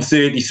 minus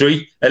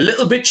 133. A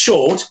little bit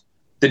short.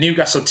 The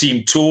Newcastle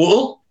team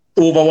total,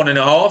 over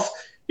 1.5,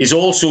 is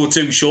also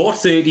too short,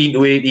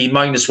 13-18,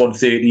 minus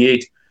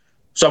 138.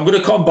 So I'm going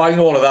to combine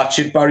all of that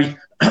shit, Barry.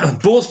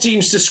 Both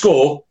teams to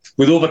score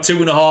with over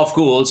 2.5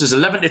 goals is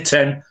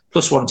 11-10,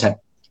 plus 110.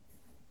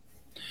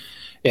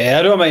 Yeah,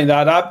 I don't mind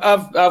that.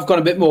 I've gone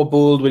a bit more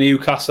bold with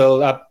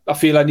Newcastle. I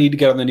feel I need to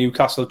get on the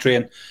Newcastle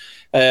train.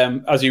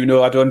 As you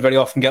know, I don't very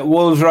often get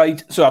Wolves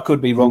right, so I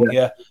could be wrong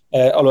here.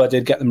 Although I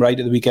did get them right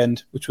at the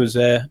weekend, which was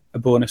a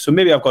bonus. So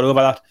maybe I've got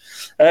over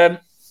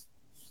that.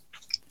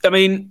 I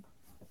mean,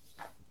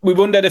 we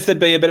wondered if there'd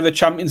be a bit of a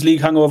Champions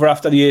League hangover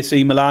after the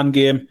AC Milan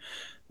game.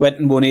 Went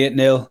and won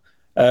 8-0.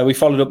 We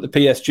followed up the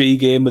PSG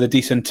game with a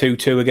decent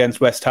 2-2 against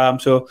West Ham.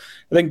 So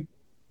I think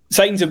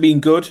signs have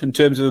been good in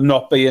terms of them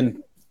not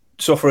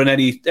suffering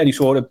any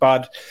sort of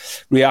bad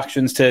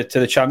reactions to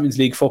the Champions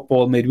League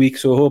football midweek.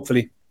 So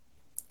hopefully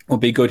we'll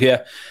be good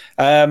here.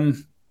 8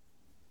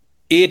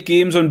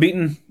 games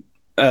unbeaten.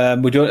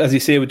 We don't, as you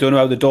say, we don't know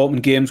how the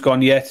Dortmund game's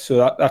gone yet,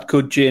 so that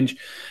could change.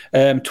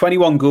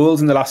 21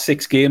 goals in the last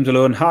 6 games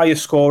alone,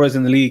 highest scorers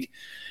in the league.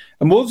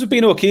 And Wolves have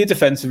been okay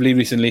defensively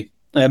recently.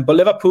 But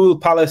Liverpool,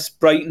 Palace,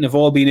 Brighton have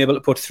all been able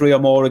to put 3 or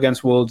more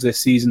against Wolves this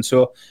season.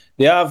 So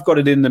they have got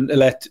it in them to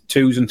let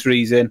 2s and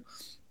 3s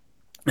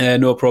in.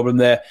 No problem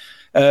there.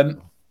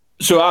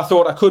 So I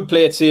thought I could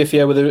play it safe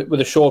here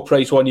with a short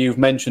price one you've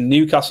mentioned.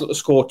 Newcastle to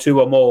score 2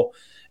 or more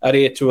at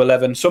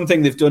 8-11.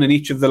 Something they've done in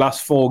each of the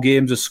last 4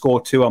 games is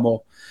score 2 or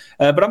more.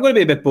 But I'm going to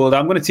be a bit bold.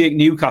 I'm going to take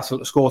Newcastle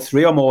to score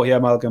 3 or more here,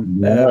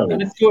 Malcolm. Wow.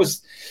 And it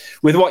goes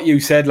with what you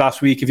said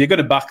last week. If you're going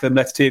to back them,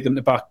 let's take them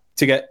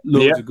to get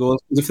loads of goals.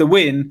 Because if they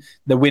win,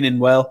 they're winning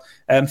well.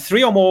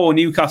 3 or more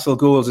Newcastle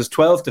goals is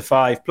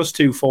 12-5, plus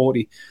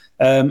 240.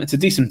 It's a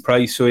decent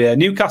price. So yeah,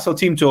 Newcastle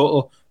team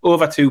total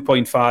over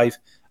 2.5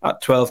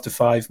 at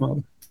 12-5,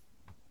 Malcolm.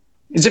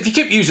 Is if you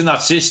keep using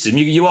that system,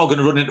 you are going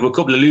to run into a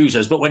couple of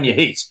losers. But when you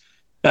hit,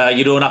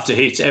 you don't have to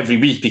hit every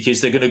week because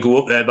they're going to go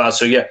up there, Baz.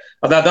 So yeah,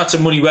 that's a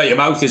money where your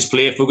mouth is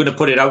play. If we're going to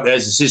put it out there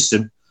as a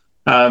system,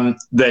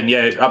 then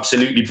yeah,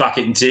 absolutely back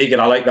it and take it.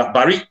 I like that,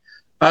 Barry.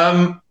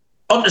 On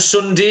to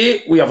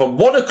Sunday, we have a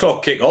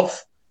 1:00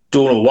 kickoff.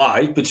 Don't know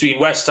why, between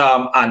West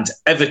Ham and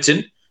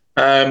Everton.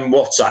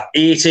 What's that?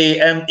 8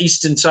 a.m.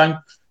 Eastern time.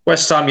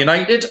 West Ham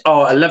United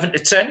are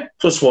 11-10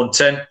 plus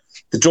 110.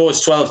 The draw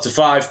is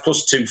 12-5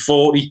 plus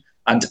 240,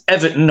 and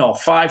Everton are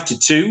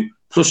 5-2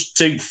 plus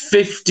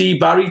 250.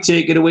 Barry,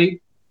 take it away.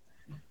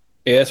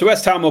 Yeah, so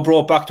West Ham were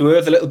brought back to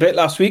earth a little bit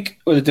last week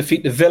with a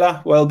defeat to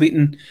Villa, well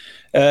beaten.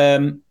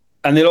 And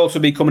they'll also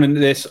be coming into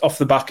this off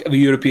the back of a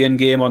European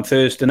game on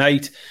Thursday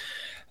night.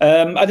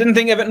 I didn't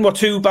think Everton were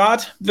too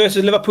bad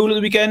versus Liverpool at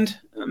the weekend,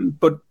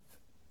 but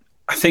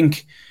I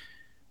think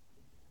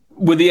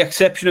with the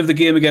exception of the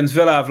game against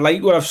Villa, I've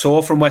liked what I've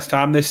saw from West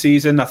Ham this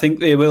season. I think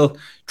they will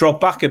drop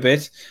back a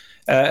bit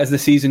as the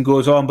season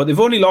goes on, but they've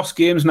only lost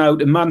games now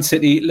to Man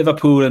City,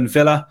 Liverpool and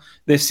Villa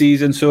this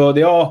season, so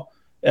they are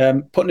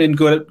putting in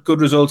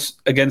good results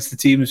against the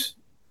teams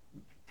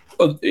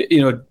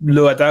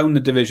lower down the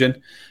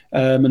division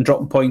and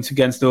dropping points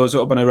against those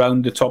up and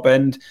around the top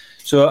end.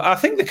 So I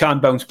think they can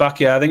bounce back.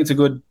 Yeah, I think it's a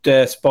good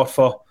spot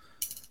for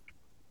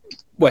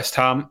West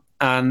Ham,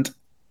 and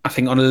I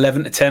think on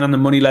 11-10 on the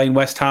money line,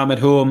 West Ham at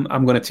home,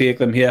 I'm going to take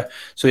them here.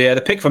 So yeah,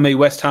 the pick for me,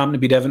 West Ham to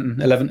beat Everton,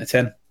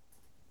 11-10.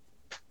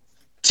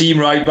 Team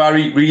right,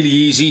 Barry, really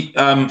easy.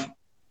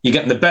 You're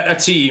getting the better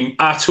team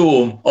at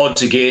home,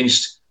 odds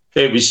against.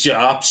 It was just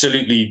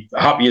absolutely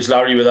happy as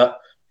Larry with that.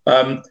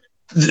 A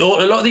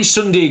lot of these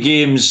Sunday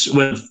games,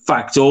 well, in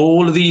fact,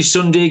 all of these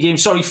Sunday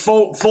games,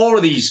 four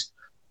of these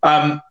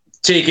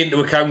take into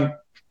account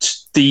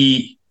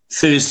the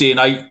Thursday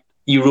night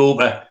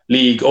Europa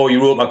League or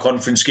Europa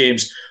Conference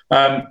games.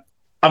 I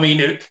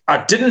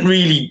didn't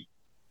really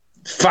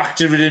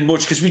factor it in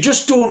much because we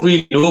just don't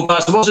really know.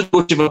 There wasn't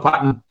much of a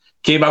pattern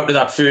came out of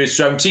that first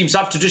round. Teams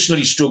have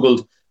traditionally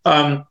struggled,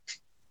 but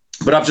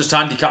I've just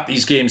handicapped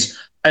these games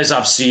as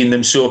I've seen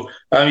them. So,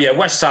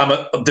 West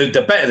Ham, they're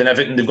better than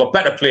Everton. They've got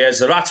better players.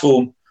 They're at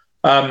home.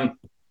 And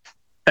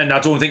I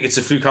don't think it's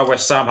a fluke how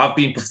West Ham have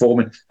been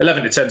performing.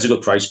 11-10 is a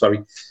good price,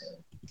 Barry.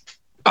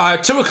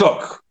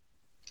 2:00,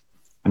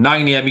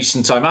 9 a.m.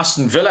 Eastern time.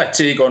 Aston Villa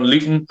take on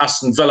Luton.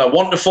 Aston Villa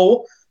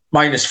 1-4,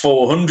 minus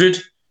 400.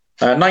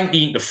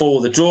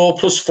 19-4 the draw,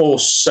 plus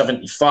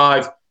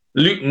 475.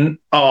 Luton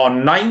are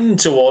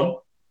 9-1.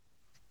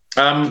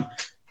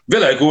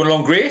 Villa going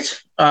along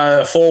great.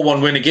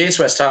 4-1 win against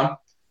West Ham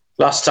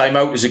last time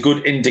out is a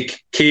good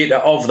indicator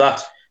of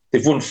that.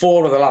 They've won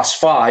 4 of the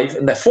last 5,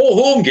 and their 4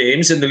 home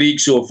games in the league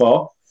so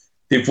far,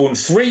 they've won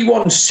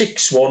 3-1,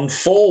 6-1,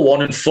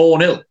 4-1, and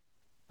 4-0.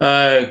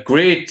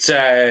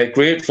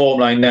 Great form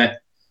line there.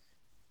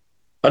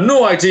 I have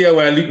no idea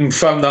where Luton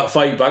found that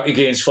fight back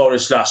against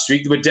Forest last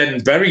week. They were dead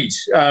and buried,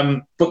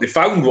 but they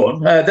found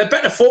one. Their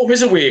better form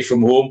is away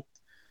from home.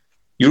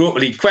 Europa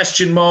League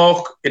question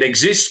mark. It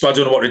exists, but I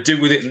don't know what to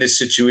do with it in this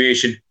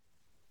situation.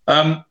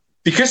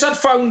 Because I'd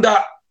found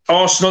that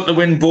Arsenal to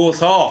win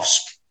both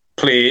halves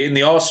play in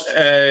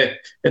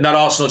that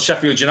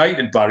Arsenal-Sheffield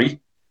United, Barry,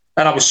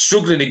 and I was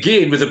struggling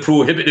again with a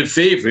prohibitive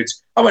favourite,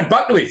 I went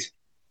back to it.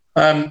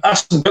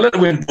 Aston Villa to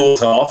win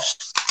both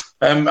halves.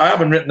 I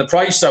haven't written the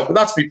price out, but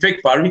that's my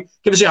pick, Barry.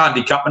 Give us your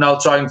handicap and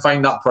I'll try and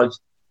find that price.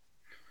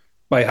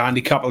 My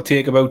handicap will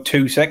take about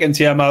 2 seconds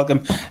here,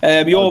 Malcolm.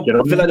 Your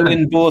Villa to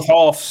win both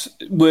halves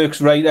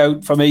works right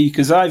out for me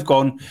because I've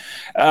gone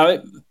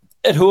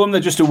at home. They're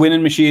just a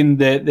winning machine.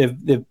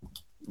 They're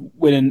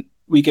winning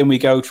week in,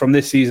 week out from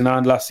this season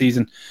and last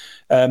season.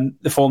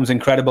 The form's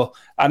incredible.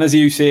 And as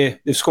you say,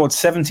 they've scored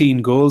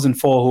 17 goals in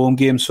 4 home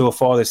games so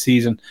far this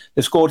season.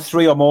 They've scored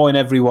 3 or more in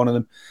every one of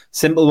them.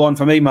 Simple one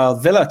for me, Mal.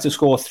 Villa to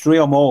score 3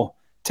 or more,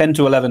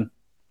 10-11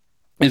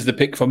 is the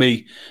pick for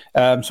me.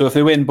 So if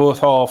they win both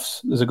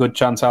halves, there's a good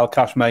chance I'll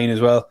cash mine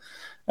as well.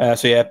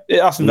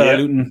 Aston Villa,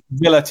 Luton,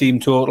 Villa team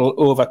total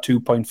over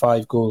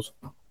 2.5 goals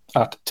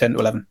at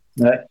 10-11.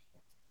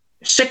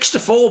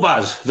 6-4,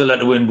 Baz, Villa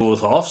to win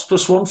both halves,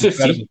 plus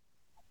 150.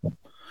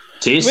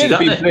 Tasty,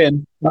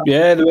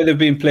 the way they've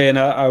been playing,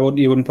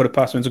 you wouldn't put it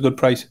past them. It's a good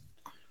price.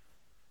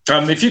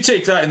 If you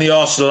take that in the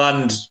Arsenal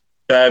and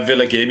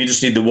Villa game, you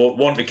just need the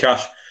one to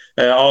cash.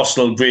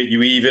 Arsenal break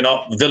you even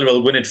up. Villa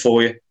will win it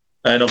for you.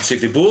 And obviously,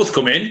 if they both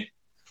come in,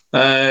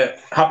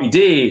 happy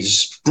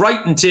days.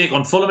 Brighton take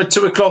on Fulham at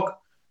 2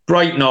 o'clock.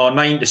 Brighton are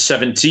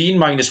 9-17,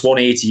 minus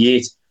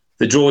 188.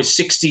 The draw is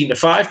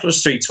 16-5,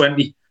 plus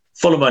 320.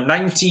 Fulham are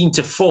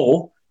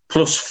 19-4,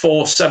 plus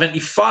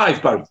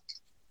 475, Barry.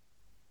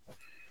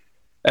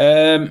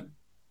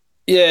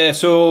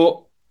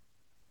 So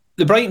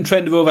the Brighton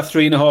trend of over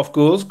 3.5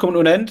 goals come to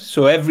an end.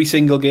 So every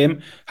single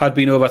game had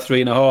been over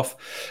 3.5.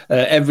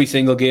 Every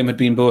single game had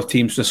been both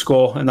teams to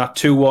score, and that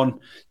 2-1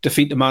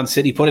 defeat to Man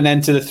City put an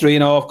end to the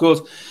 3.5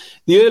 goals.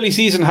 The early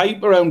season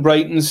hype around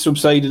Brighton's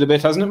subsided a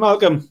bit, hasn't it,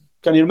 Malcolm?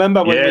 Can you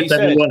remember when we said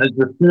everyone has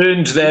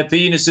returned their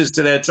penises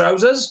to their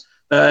trousers?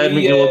 We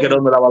can all get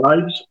on with our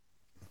lives.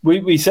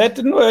 We said,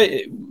 didn't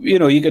we?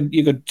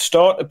 You could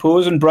start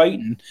opposing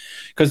Brighton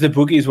because the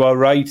bookies were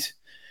right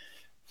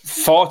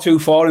far too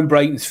far in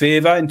Brighton's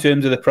favour in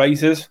terms of the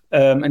prices.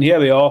 And here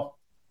we are.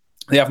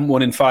 They haven't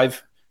won in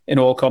 5 in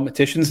all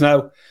competitions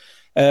now.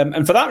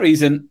 And for that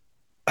reason,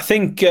 I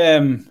think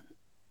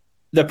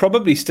they're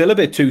probably still a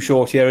bit too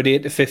short here at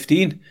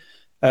 8-15.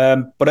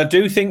 But I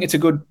do think it's a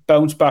good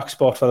bounce back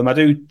spot for them. I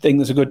do think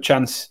there's a good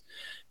chance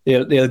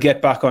they'll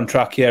get back on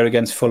track here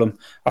against Fulham.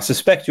 I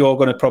suspect you're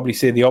going to probably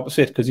say the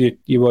opposite because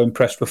you were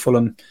impressed with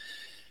Fulham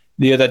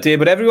the other day.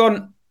 But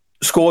everyone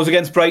scores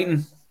against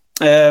Brighton.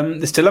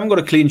 They still haven't got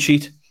a clean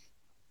sheet.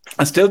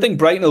 I still think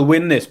Brighton will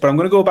win this, but I'm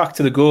going to go back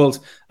to the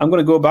goals. I'm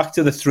going to go back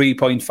to the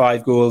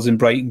 3.5 goals in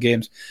Brighton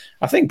games.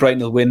 I think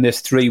Brighton will win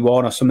this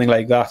 3-1 or something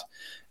like that.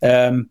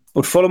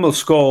 But Fulham will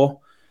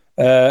score,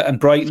 and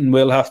Brighton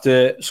will have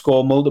to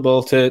score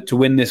multiple to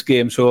win this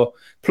game. So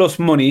plus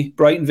money,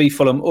 Brighton v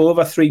Fulham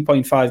over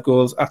 3.5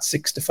 goals at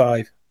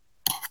 6-5.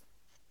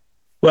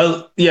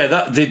 Well, yeah,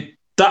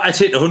 that had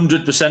hit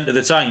 100% of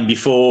the time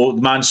before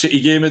the Man City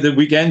game at the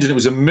weekend, and it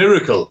was a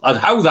miracle. And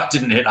how that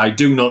didn't hit, I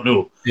do not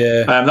know.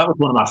 Yeah, that was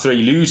one of my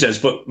 3 losers.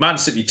 But Man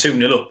City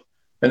 2-0 up,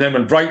 and then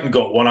when Brighton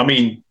got one,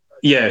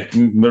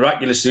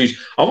 miraculous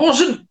lose. I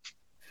wasn't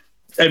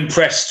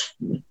impressed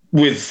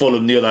with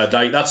Fulham the other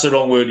day. That's the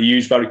wrong word to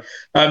use, Barry.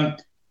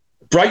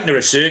 Brighton are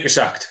a circus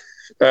act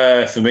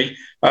for me.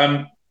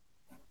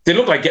 They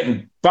look like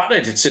getting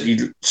battered.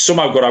 City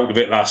somehow got out of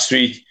it last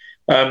week.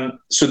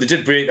 So they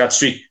did break that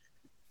streak.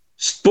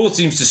 Both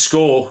teams to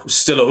score,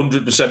 still a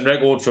 100%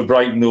 record for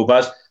Brighton, though,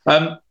 Baz.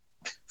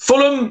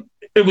 Fulham,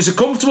 it was a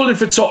comfortable win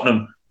for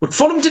Tottenham, but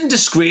Fulham didn't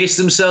disgrace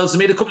themselves. They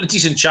made a couple of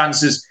decent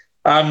chances.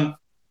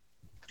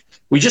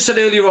 We just said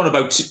earlier on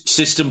about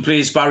system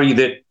plays, Barry,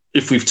 that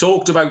if we've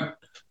talked about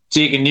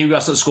taking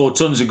Newcastle to score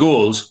tons of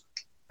goals,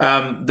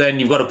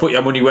 then you've got to put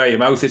your money where your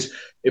mouth is.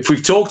 If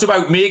we've talked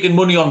about making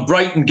money on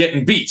Brighton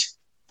getting beat,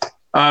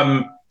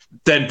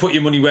 then put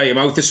your money where your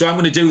mouth is. So I'm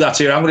going to do that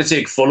here. I'm going to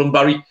take Fulham,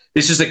 Barry.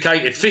 This is the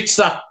kind. It fits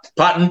that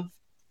pattern.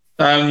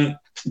 The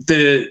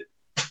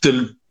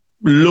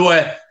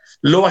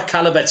lower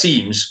caliber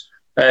teams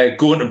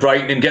going to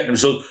Brighton and getting them.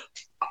 So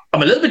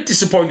I'm a little bit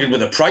disappointed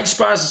with the price,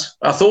 Baz.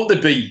 I thought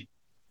they'd be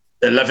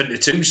 11-2,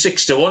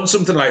 6-1,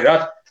 something like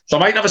that. So I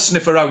might have a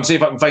sniff around, see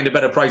if I can find a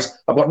better price.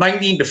 I've got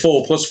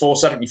 19-4 plus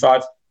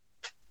 475.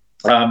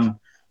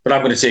 But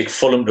I'm going to take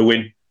Fulham to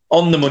win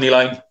on the money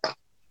line.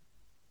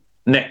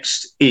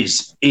 Next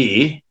is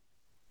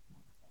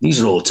these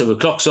are all 2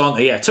 o'clocks, aren't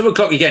they? Yeah, 2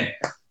 o'clock again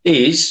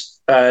is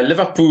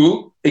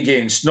Liverpool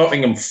against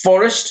Nottingham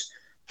Forest.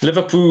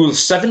 Liverpool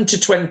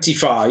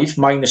 7-25,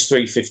 minus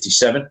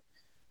 357.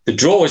 The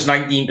draw is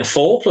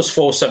 19-4, plus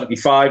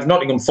 475.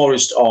 Nottingham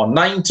Forest are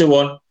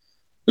 9-1.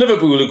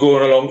 Liverpool are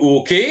going along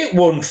okay.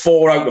 Won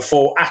 4 out of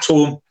 4 at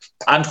home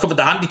and covered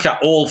the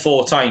handicap all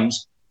 4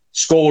 times,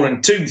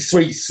 scoring 2,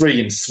 3,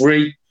 3 and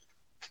 3.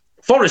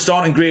 Forest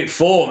aren't in great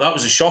form. That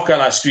was a shocker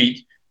last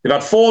week. They've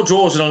had 4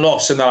 draws and a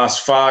loss in the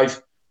last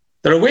 5.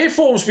 Their away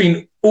form's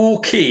been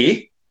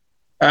okay.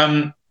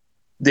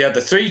 They had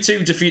the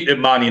 3-2 defeat at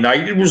Man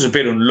United, was a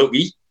bit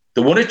unlucky.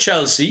 They won at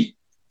Chelsea.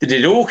 They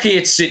did okay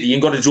at City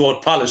and got a draw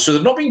at Palace, so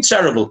they've not been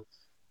terrible.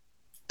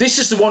 This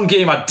is the one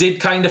game I did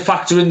kind of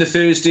factor in the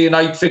Thursday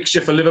night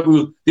fixture for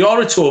Liverpool. They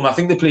are at home. I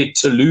think they played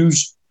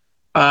Toulouse.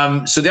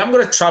 So they haven't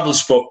got a travel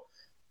spot.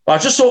 But I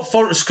just thought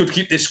Forest could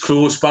keep this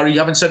close, Barry.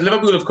 Having said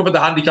Liverpool have covered the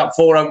handicap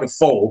 4 out of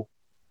 4.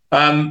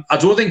 I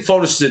don't think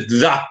Forest are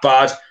that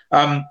bad.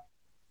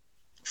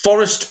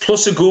 Forest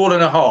plus a goal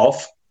and a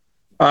half,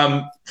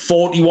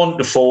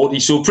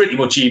 41-40, so pretty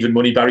much even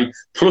money, Barry.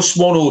 Plus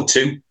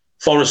 102,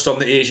 Forest on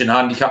the Asian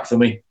handicap for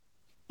me.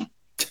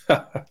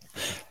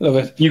 Love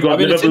it. You got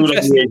Liverpool.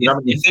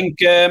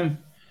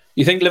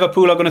 You think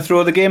Liverpool are going to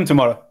throw the game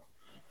tomorrow?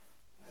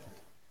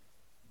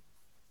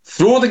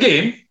 Throw the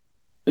game?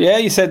 Yeah,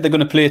 you said they're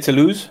going to play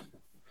Toulouse.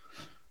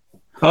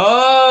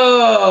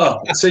 Oh,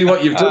 I see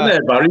what you've done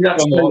there, Barry.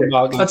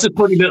 That's a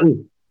funny little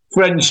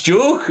French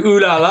joke. Ooh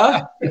la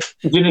la.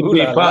 Very good,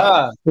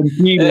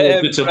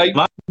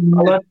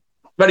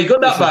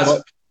 that,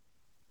 Baz.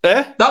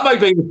 That might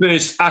be the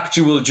first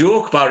actual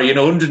joke, Barry, in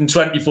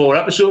 124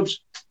 episodes.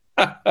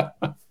 No,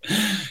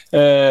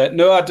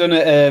 I've done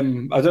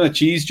a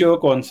cheese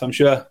joke once, I'm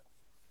sure.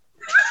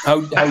 How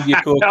you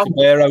cook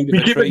bear out of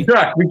a tree.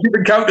 We keep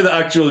count of the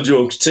actual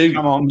jokes too.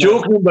 Come on,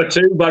 joke number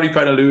 2, Barry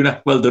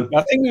Penaluna. Well done.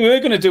 I think we were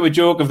going to do a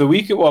joke of the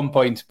week at one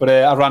point, but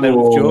I ran out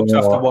of jokes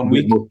after 1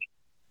 week.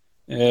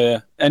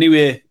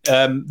 Anyway,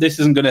 this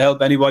isn't going to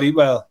help anybody.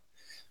 Well,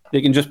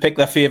 they can just pick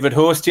their favourite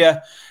host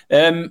here.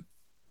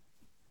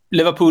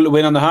 Liverpool to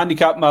win on the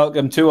handicap,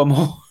 Malcolm, 2 or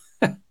more.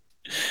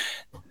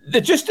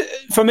 They're just,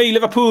 for me,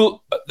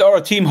 Liverpool are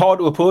a team hard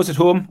to oppose at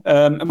home,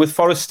 and with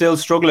Forest still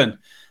struggling,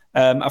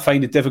 I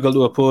find it difficult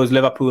to oppose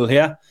Liverpool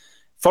here.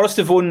 Forest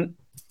have won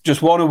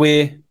just 1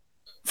 away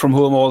from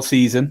home all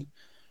season,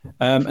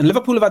 and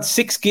Liverpool have had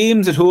 6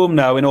 games at home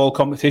now in all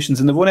competitions,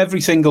 and they've won every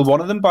single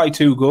one of them by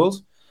 2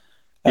 goals.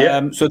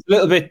 So it's a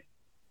little bit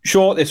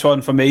short, this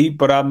one for me,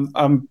 but I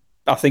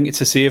think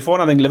it's a safe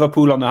one. I think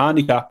Liverpool on the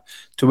handicap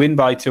to win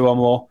by 2 or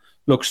more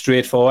looks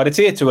straightforward. It's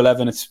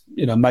 8-11. It's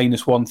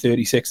minus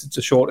 136. It's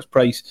the shortest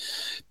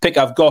price pick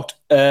I've got.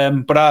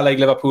 But I like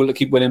Liverpool to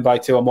keep winning by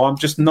 2 or more. I'm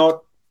just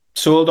not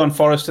sold on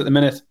Forest at the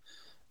minute.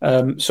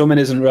 Something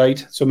isn't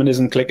right. Something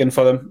isn't clicking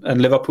for them.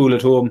 And Liverpool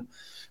at home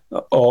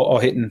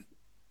are hitting,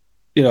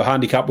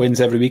 handicap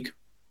wins every week.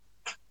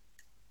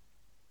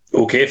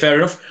 Okay, fair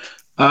enough.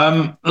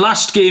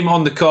 Last game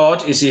on the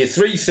card is here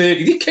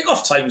 3:30. The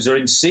kickoff times are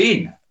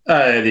insane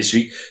this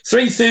week.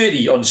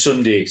 3:30 on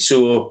Sunday.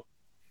 So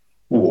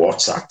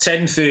what's that?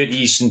 10:30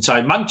 Eastern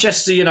time.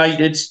 Manchester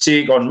United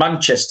take on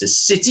Manchester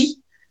City.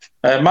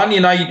 Man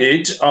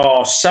United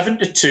are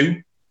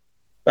 7-2,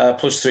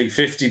 plus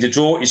 350. The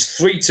draw is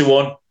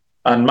 3-1,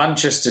 and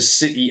Manchester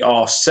City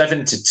are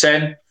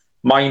 7-10,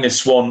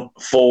 minus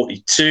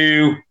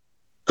 142.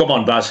 Come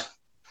on, Baz.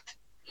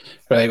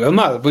 Right, well,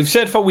 Mal, we've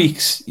said for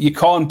weeks you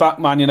can't back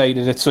Man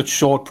United at such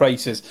short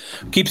prices.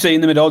 Keep saying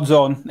them at odds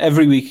on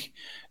every week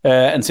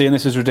and saying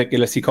this is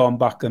ridiculous. You can't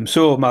back them.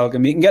 So,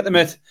 Malcolm, you can get them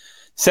at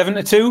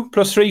 7-2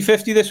 plus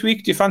 350 this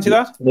week. Do you fancy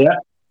that? Yeah.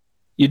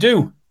 You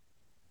do?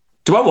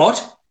 Do I what?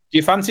 Do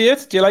you fancy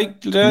it? Do you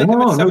like them at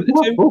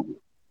 7-2? No.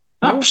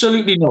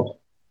 Absolutely not.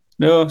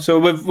 No, so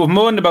we've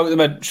moaned about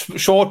them at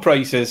short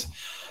prices,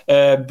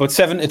 but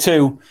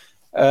 7-2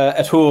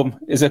 at home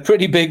is a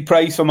pretty big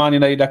price for Man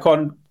United. I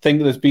can't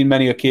think there's been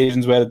many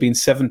occasions where they've been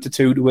 7-2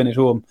 to win at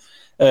home.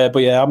 But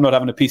yeah, I'm not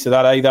having a piece of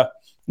that either.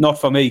 Not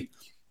for me.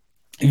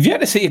 You've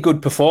yet to see a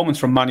good performance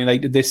from Man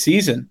United this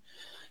season.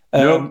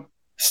 No.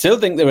 Still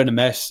think they're in a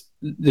mess.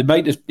 They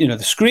might have, they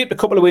scraped a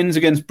couple of wins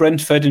against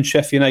Brentford and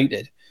Sheffield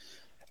United,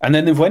 and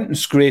then they've went and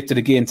scraped it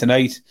again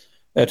tonight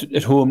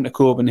at home to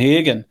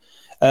Copenhagen.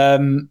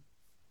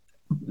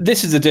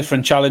 This is a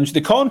different challenge.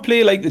 They can't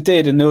play like they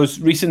did in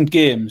those recent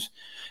games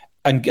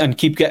and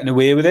keep getting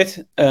away with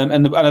it.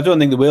 And I don't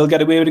think they will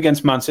get away with it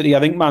against Man City. I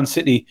think Man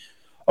City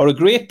are a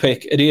great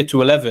pick at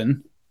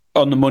 8-11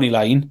 on the money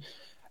line.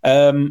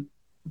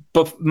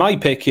 But my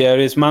pick here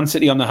is Man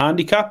City on the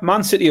handicap.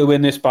 Man City will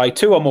win this by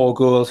 2 or more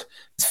goals.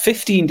 It's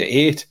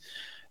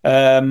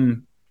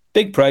 15-8.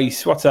 Big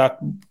price. What's that?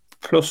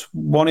 Plus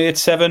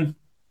 187.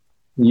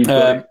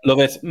 Love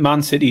it.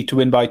 Man City to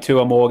win by 2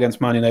 or more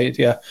against Man United.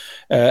 Yeah,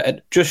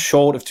 just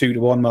short of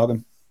 2-1,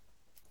 Malcolm.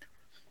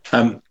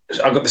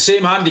 I've got the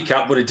same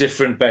handicap, but a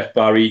different bet,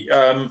 Barry.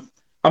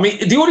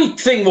 The only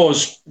thing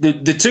was the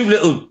 2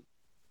 little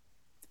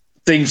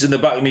things in the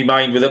back of my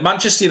mind with it.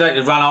 Manchester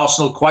United ran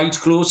Arsenal quite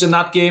close in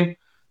that game.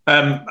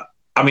 They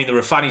were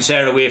a fanny's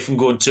hair away from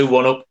going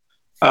 2-1 up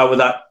with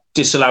that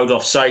disallowed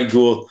offside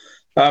goal.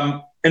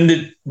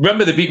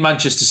 remember they beat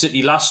Manchester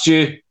City last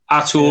year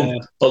at home,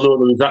 although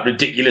there was that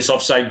ridiculous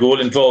offside goal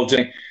involved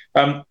in it.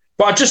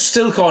 But I just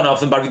still can't have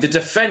them, Barry. The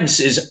defence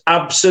is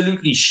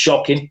absolutely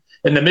shocking,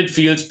 and the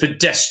midfield's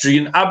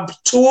pedestrian,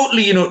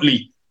 totally and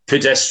utterly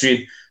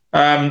pedestrian.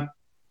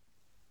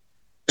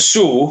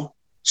 So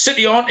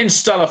City aren't in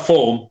stellar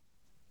form,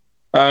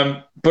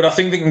 but I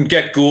think they can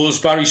get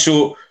goals, Barry.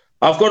 So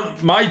I've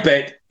got my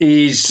bet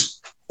is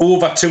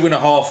over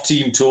 2.5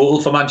 team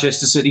total for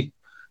Manchester City,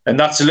 and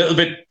that's a little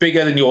bit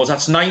bigger than yours.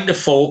 That's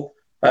 9-4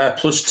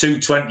 plus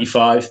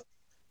 225.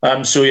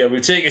 So yeah,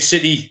 we'll take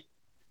City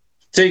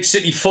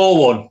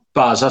 4-1,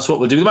 Baz. That's what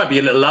we'll do. There might be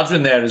a little ladder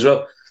in there as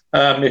well,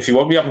 if you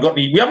want. We haven't got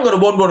a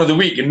 1-1 of the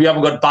week, and we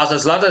haven't got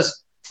Baz's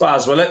ladders.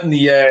 Baz, we're letting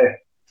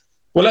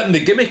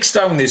the gimmicks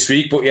down this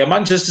week, but yeah,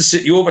 Manchester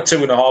City over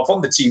 2.5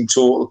 on the team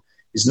total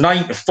is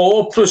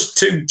 9-4 plus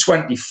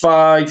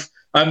 225.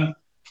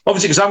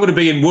 Obviously, because I'm going to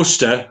be in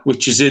Worcester,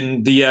 which is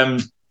in the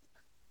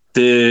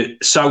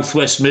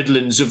southwest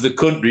Midlands of the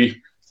country.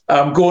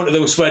 I'm going to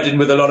this wedding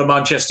with a lot of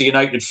Manchester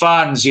United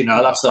fans. You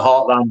know, that's the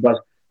heartland.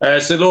 But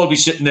so they'll all be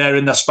sitting there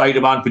in their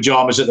Spider-Man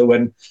pyjamas at the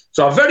wedding.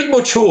 So I very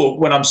much hope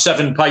when I'm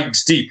 7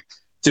 pints deep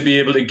to be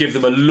able to give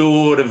them a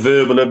load of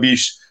verbal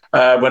abuse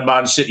when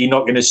Man City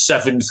knocking his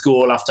 7th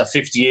goal after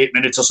 58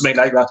 minutes or something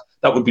like that.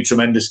 That would be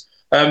tremendous.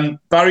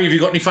 Barry, have you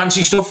got any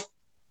fancy stuff?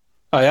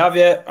 I have,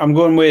 yeah. I'm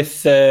going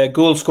with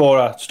goal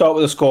scorer. Start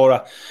with a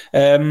scorer.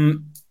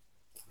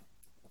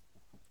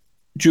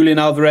 Julian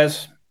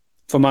Alvarez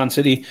for Man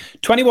City.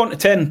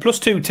 21-10 plus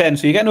 210.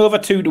 So you're getting over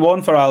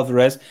 2-1 for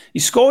Alvarez.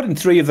 He's scored in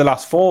 3 of the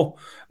last 4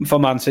 for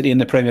Man City in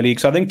the Premier League.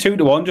 So I think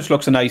 2-1 just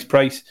looks a nice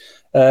price.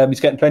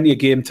 He's getting plenty of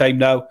game time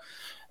now.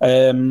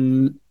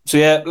 So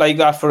yeah, like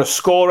that for a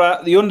scorer.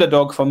 The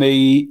underdog for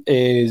me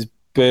is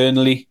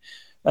Burnley.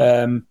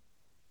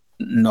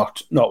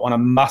 Not one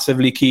I'm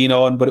massively keen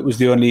on, but it was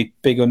the only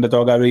big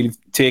underdog I really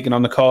taken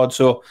on the card.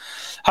 So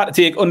had to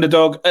take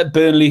underdog at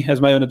Burnley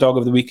as my underdog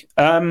of the week.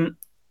 And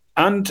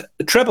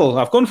treble.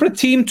 I've gone for a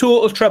team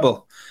total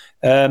treble.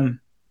 But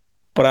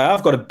I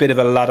have got a bit of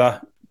a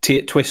ladder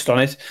twist on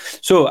it.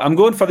 So I'm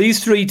going for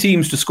these 3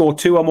 teams to score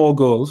 2 or more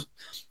goals.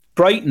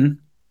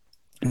 Brighton,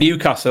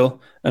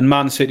 Newcastle and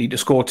Man City to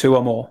score 2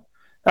 or more.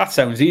 That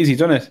sounds easy,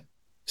 doesn't it?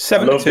 7-2.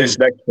 I love this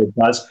next bit,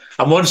 Baz.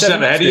 I'm 1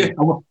 step ahead of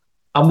you.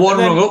 I'm one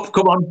rung up.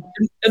 Come on.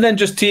 And then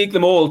just take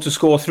them all to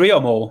score 3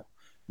 or more.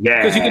 Yeah.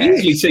 Because you could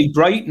easily see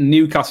Brighton,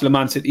 Newcastle and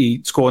Man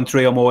City scoring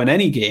 3 or more in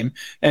any game,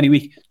 any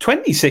week.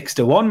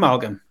 26-1,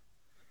 Malcolm.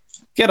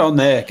 Get on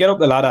there. Get up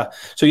the ladder.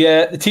 So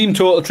yeah, the team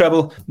total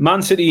treble,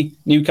 Man City,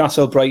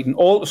 Newcastle, Brighton,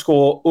 all to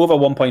score over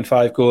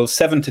 1.5 goals,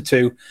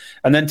 7-2.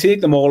 And then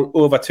take them all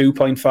over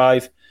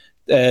 2.5.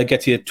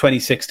 Gets you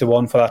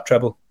 26-1 for that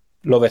treble.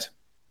 Love it.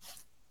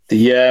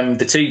 The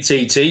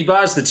TTT,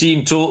 Baz, the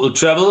team total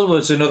treble,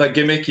 was another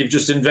gimmick you've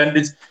just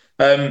invented.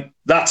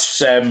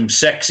 That's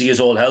sexy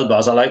as all hell,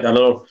 Baz. I like that a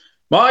lot.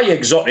 My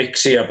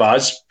exotics here,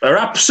 Baz, are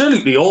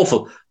absolutely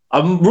awful. I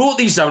wrote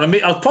these down.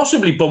 I'll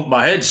possibly bump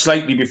my head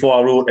slightly before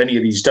I wrote any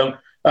of these down.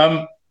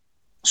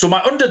 So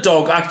my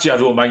underdog, actually, I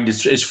don't mind,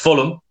 is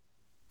Fulham,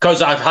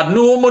 because I've had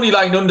no money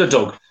line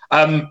underdog.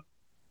 I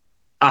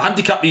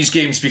handicapped these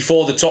games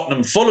before the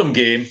Tottenham-Fulham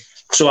game,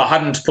 so I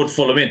hadn't put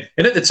Fulham in.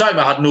 And at the time,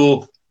 I had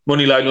no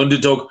moneyline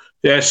underdog.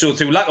 Yeah, so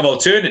through lack of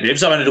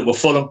alternatives, I ended up with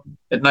Fulham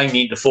at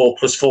 19-4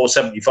 plus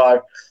 475.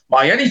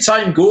 My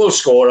anytime goal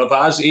scorer,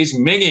 Baz, is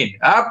minging.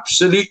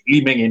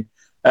 Absolutely minging.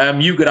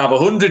 You could have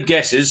 100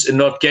 guesses and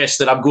not guess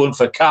that I'm going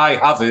for Kai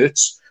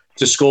Havertz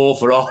to score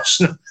for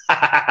Arsenal.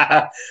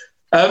 I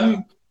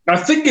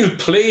think he'll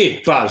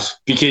play, Baz,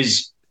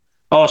 because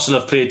Arsenal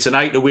have played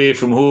tonight away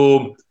from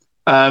home.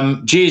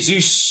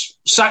 Jesus,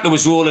 Saka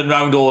was rolling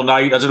around all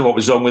night. I don't know what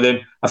was wrong with him.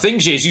 I think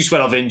Jesus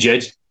went off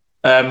injured.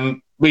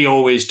 We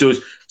always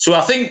do. So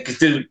I think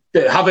the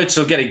Havertz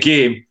will get a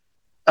game.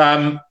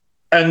 And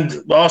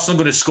Arsenal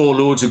are going to score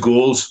loads of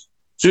goals.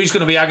 So he's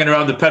going to be hanging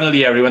around the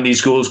penalty area when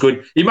these goals go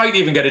in. He might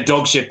even get a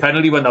dog shit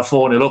penalty when they're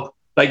 4-0 up,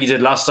 like he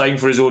did last time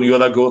for his only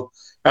other goal.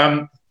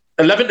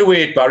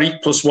 11-8, Barry,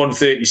 plus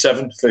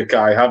 137 for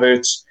Kai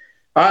Havertz.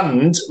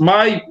 And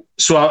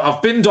so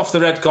I've binned off the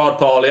red card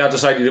parlay. I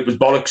decided it was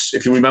bollocks,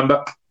 if you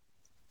remember.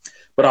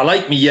 But I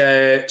like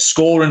me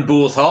scoring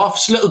both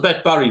halves. Little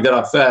bet, Barry,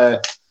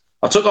 that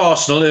I took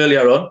Arsenal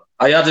earlier on.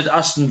 I added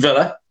Aston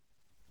Villa.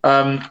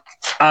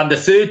 And the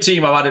third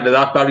team I've added to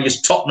that, Barry,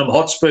 is Tottenham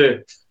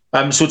Hotspur.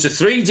 So it's a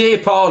 3-day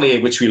parlay,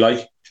 which we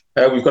like.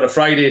 We've got a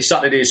Friday,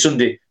 Saturday,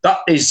 Sunday. That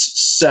is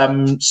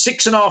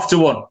 6.5 to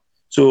 1.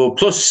 So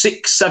plus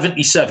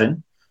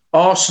 677.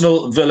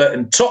 Arsenal, Villa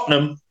and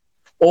Tottenham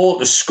all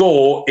to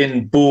score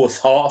in both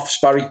halves,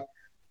 Barry.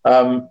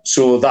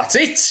 So that's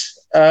it.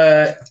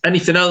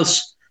 Anything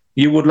else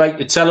you would like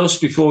to tell us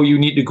before you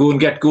need to go and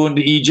get going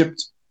to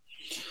Egypt?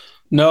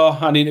 No,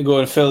 I need to go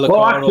and fill the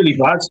car actually,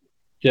 Baz.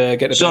 Yeah,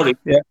 get it. Sorry.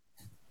 Yeah.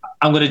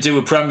 I'm going to do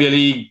a Premier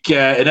League,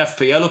 an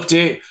FPL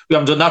update. We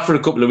haven't done that for a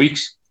couple of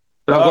weeks.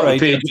 But I've got right. a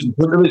page.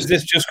 Is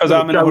this just because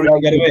I'm in a hurry to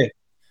get away?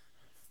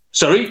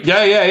 Sorry?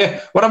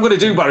 Yeah. What I'm going to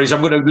do, Barry, is I'm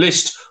going to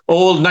list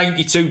all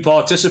 92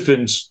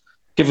 participants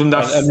Give them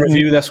that and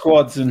review their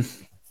squads and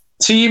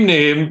team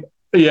name,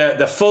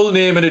 the full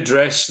name and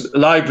address,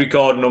 library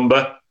card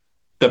number,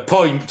 the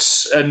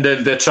points, and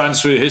the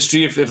transfer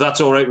history, if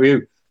that's all right with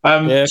you.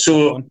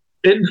 So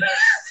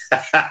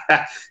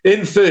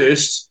in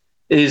first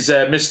is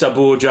Mr.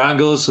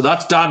 Bojangles. So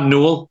that's Dan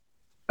Newell,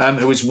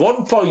 who is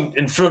 1 point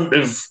in front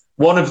of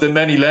one of the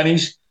many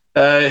Lennys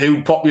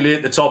who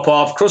populate the top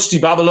half. Crusty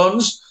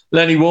Babylon's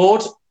Lenny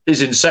Ward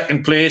is in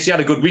second place. He had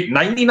a good week,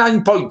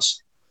 99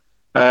 points.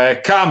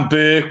 Cam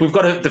Burke, we've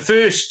got the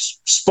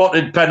first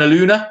spotted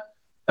Penaluna.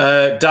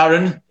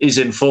 Darren is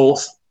in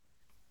fourth.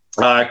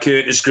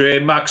 Curtis Gray,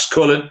 Max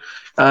Cullen,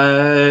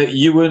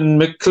 Ewan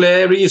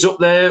McClary is up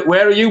there.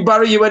 Where are you,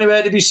 Barry? You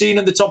anywhere to be seen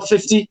in the top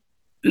 50?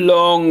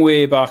 Long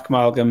way back,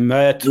 Malcolm.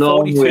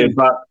 Long way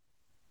back.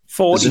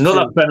 42. There's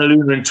another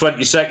Penaluna in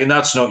 22nd.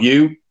 That's not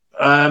you.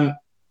 I'm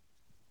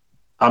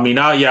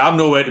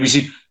nowhere to be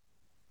seen.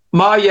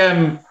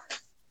 My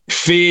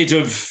fade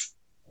of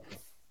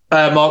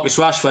Marcus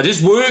Rashford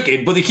is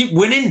working, but they keep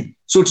winning.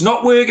 So it's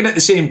not working at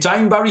the same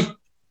time, Barry.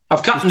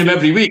 I've captained him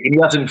every week and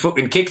he hasn't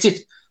fucking kicked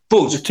it.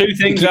 But the two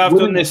things I've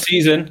done this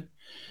season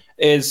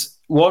is,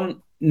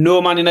 one,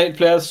 no Man United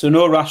players, so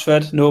no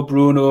Rashford, no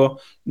Bruno,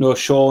 no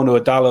Shaw, no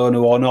Dallo,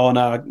 no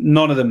Onana,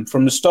 none of them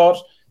from the start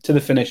to the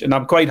finish. And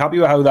I'm quite happy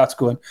with how that's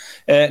going.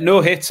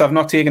 No hits. I've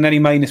not taken any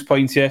minus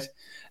points yet.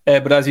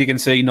 But as you can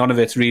see, none of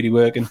it's really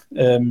working.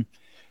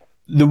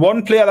 The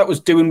one player that was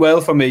doing well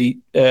for me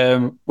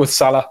was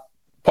Salah.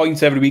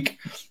 Points every week.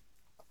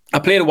 I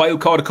played a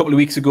wild card a couple of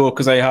weeks ago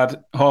because I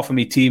had half of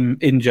my team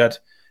injured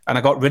and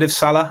I got rid of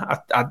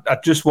Salah. I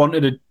just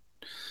wanted to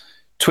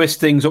twist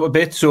things up a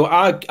bit. So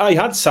I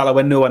had Salah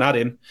when no one had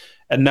him,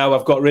 and now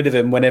I've got rid of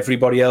him when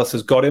everybody else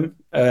has got him.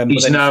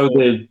 He's now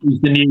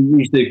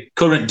the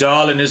current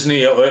darling, isn't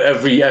he?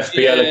 Every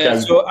FPL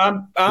account. So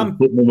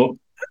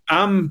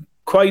I'm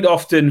quite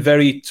often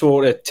very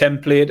sort of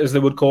template, as they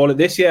would call it.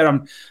 This year,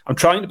 I'm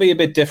trying to be a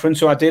bit different.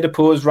 So I did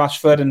oppose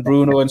Rashford and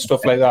Bruno and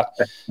stuff like that,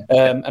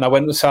 and I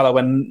went with Salah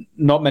when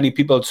not many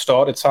people had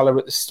started Salah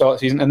at the start of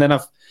the season. And then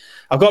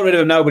I've got rid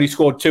of him now, but he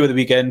scored 2 at the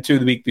weekend, 2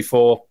 the week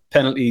before.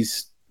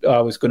 Penalties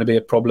was going to be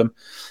a problem,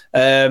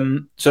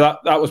 so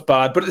that was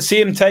bad. But at the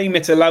same time,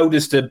 it's allowed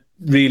us to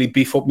really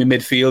beef up my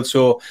midfield.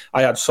 So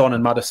I had Son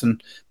and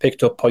Maddison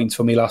picked up points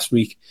for me last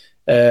week.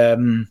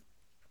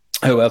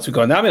 Who else we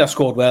got? I mean, I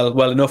scored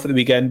well enough at the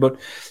weekend, but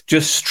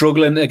just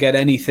struggling to get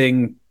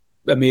anything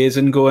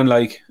amazing going.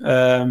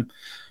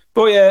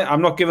 But yeah,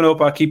 I'm not giving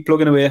up. I keep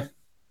plugging away.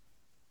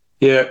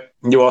 Yeah,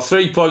 you are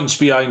 3 points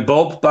behind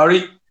Bob,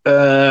 Barry.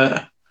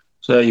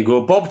 So there you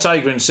go. Bob,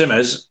 Tiger, and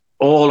Simmers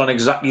all on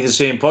exactly the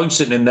same points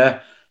sitting in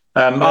there.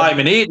 I'm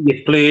in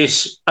 80th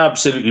place,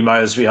 absolutely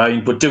miles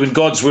behind, but doing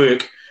God's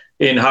work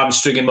in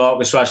hamstringing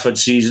Marcus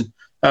Rashford's season.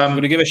 I'm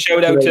going to give a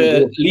shout out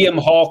to Liam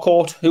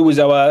Harcourt, who was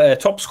our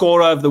top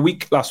scorer of the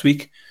week last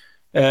week.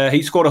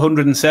 He scored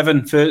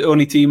 107 for the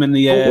only team in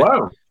the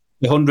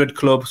 100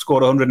 club,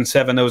 scored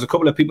 107. There was a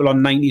couple of people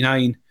on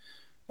 99.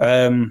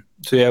 So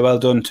yeah, well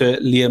done to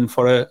Liam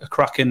for a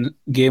cracking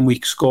game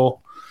week score.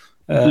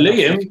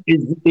 Liam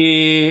is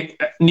a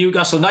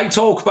Newcastle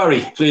Nighthawk,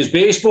 Barry. Plays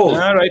baseball.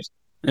 All right.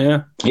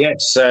 Yeah.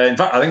 Yes. In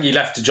fact, I think he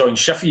left to join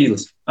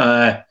Sheffield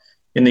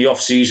in the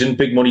off-season.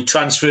 Big money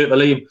transfer to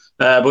Liam.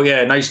 But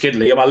yeah, nice kid,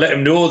 Liam. I'll let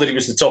him know that he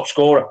was the top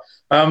scorer.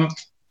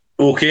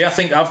 Okay, I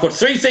think I've got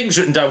 3 things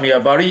written down here,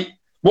 Barry.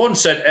 One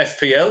said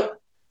FPL.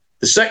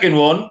 The second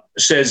one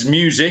says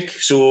music,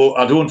 so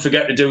I don't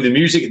forget to do the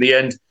music at the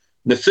end.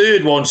 The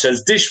third one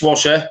says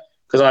dishwasher,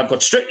 because I've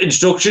got strict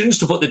instructions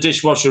to put the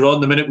dishwasher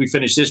on the minute we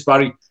finish this,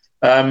 Barry.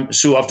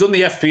 So I've done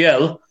the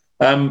FPL.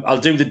 I'll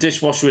do the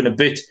dishwasher in a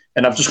bit,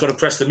 and I've just got to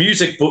press the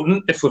music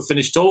button if we're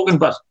finished talking,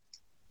 but...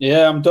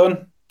 Yeah, I'm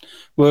done.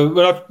 We're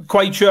not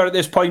quite sure at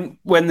this point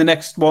when the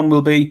next one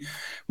will be.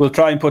 We'll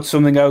try and put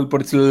something out,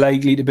 but it's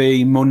likely to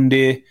be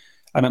Monday,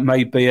 and it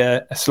might be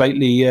a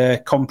slightly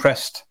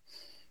compressed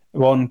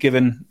one,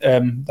 given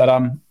that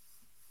I'm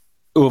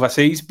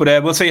overseas.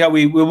 But we'll see how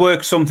we'll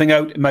work something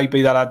out. It might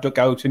be that I duck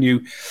out and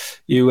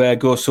you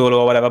go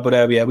solo or whatever.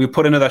 But yeah, we'll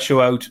put another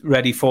show out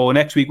ready for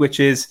next week, which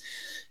is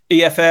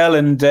EFL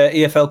and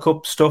EFL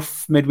Cup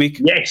stuff midweek.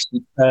 Yes.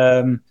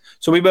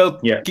 So we will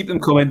keep them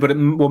coming, but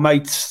we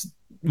might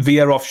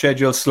veer off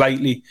schedule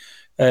slightly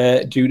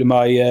due to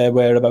my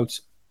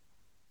whereabouts.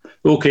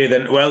 Okay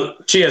then. Well,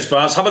 cheers,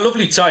 Baz. Have a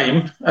lovely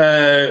time.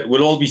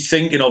 We'll all be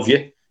thinking of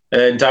you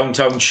in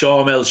downtown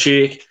Sharm el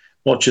Sheikh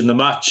watching the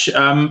match.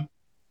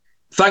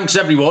 Thanks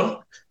everyone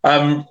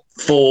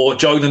for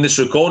joining this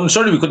recording.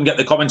 Sorry we couldn't get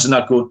the comments in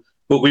that good,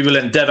 but we will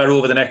endeavour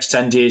over the next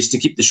 10 days to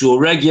keep the show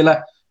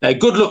regular.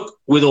 Good luck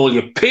with all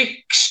your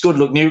picks. Good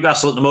luck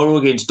Newcastle tomorrow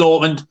against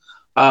Dortmund.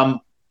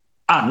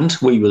 And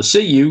we will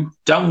see you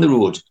down the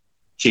road.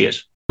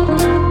 Cheers.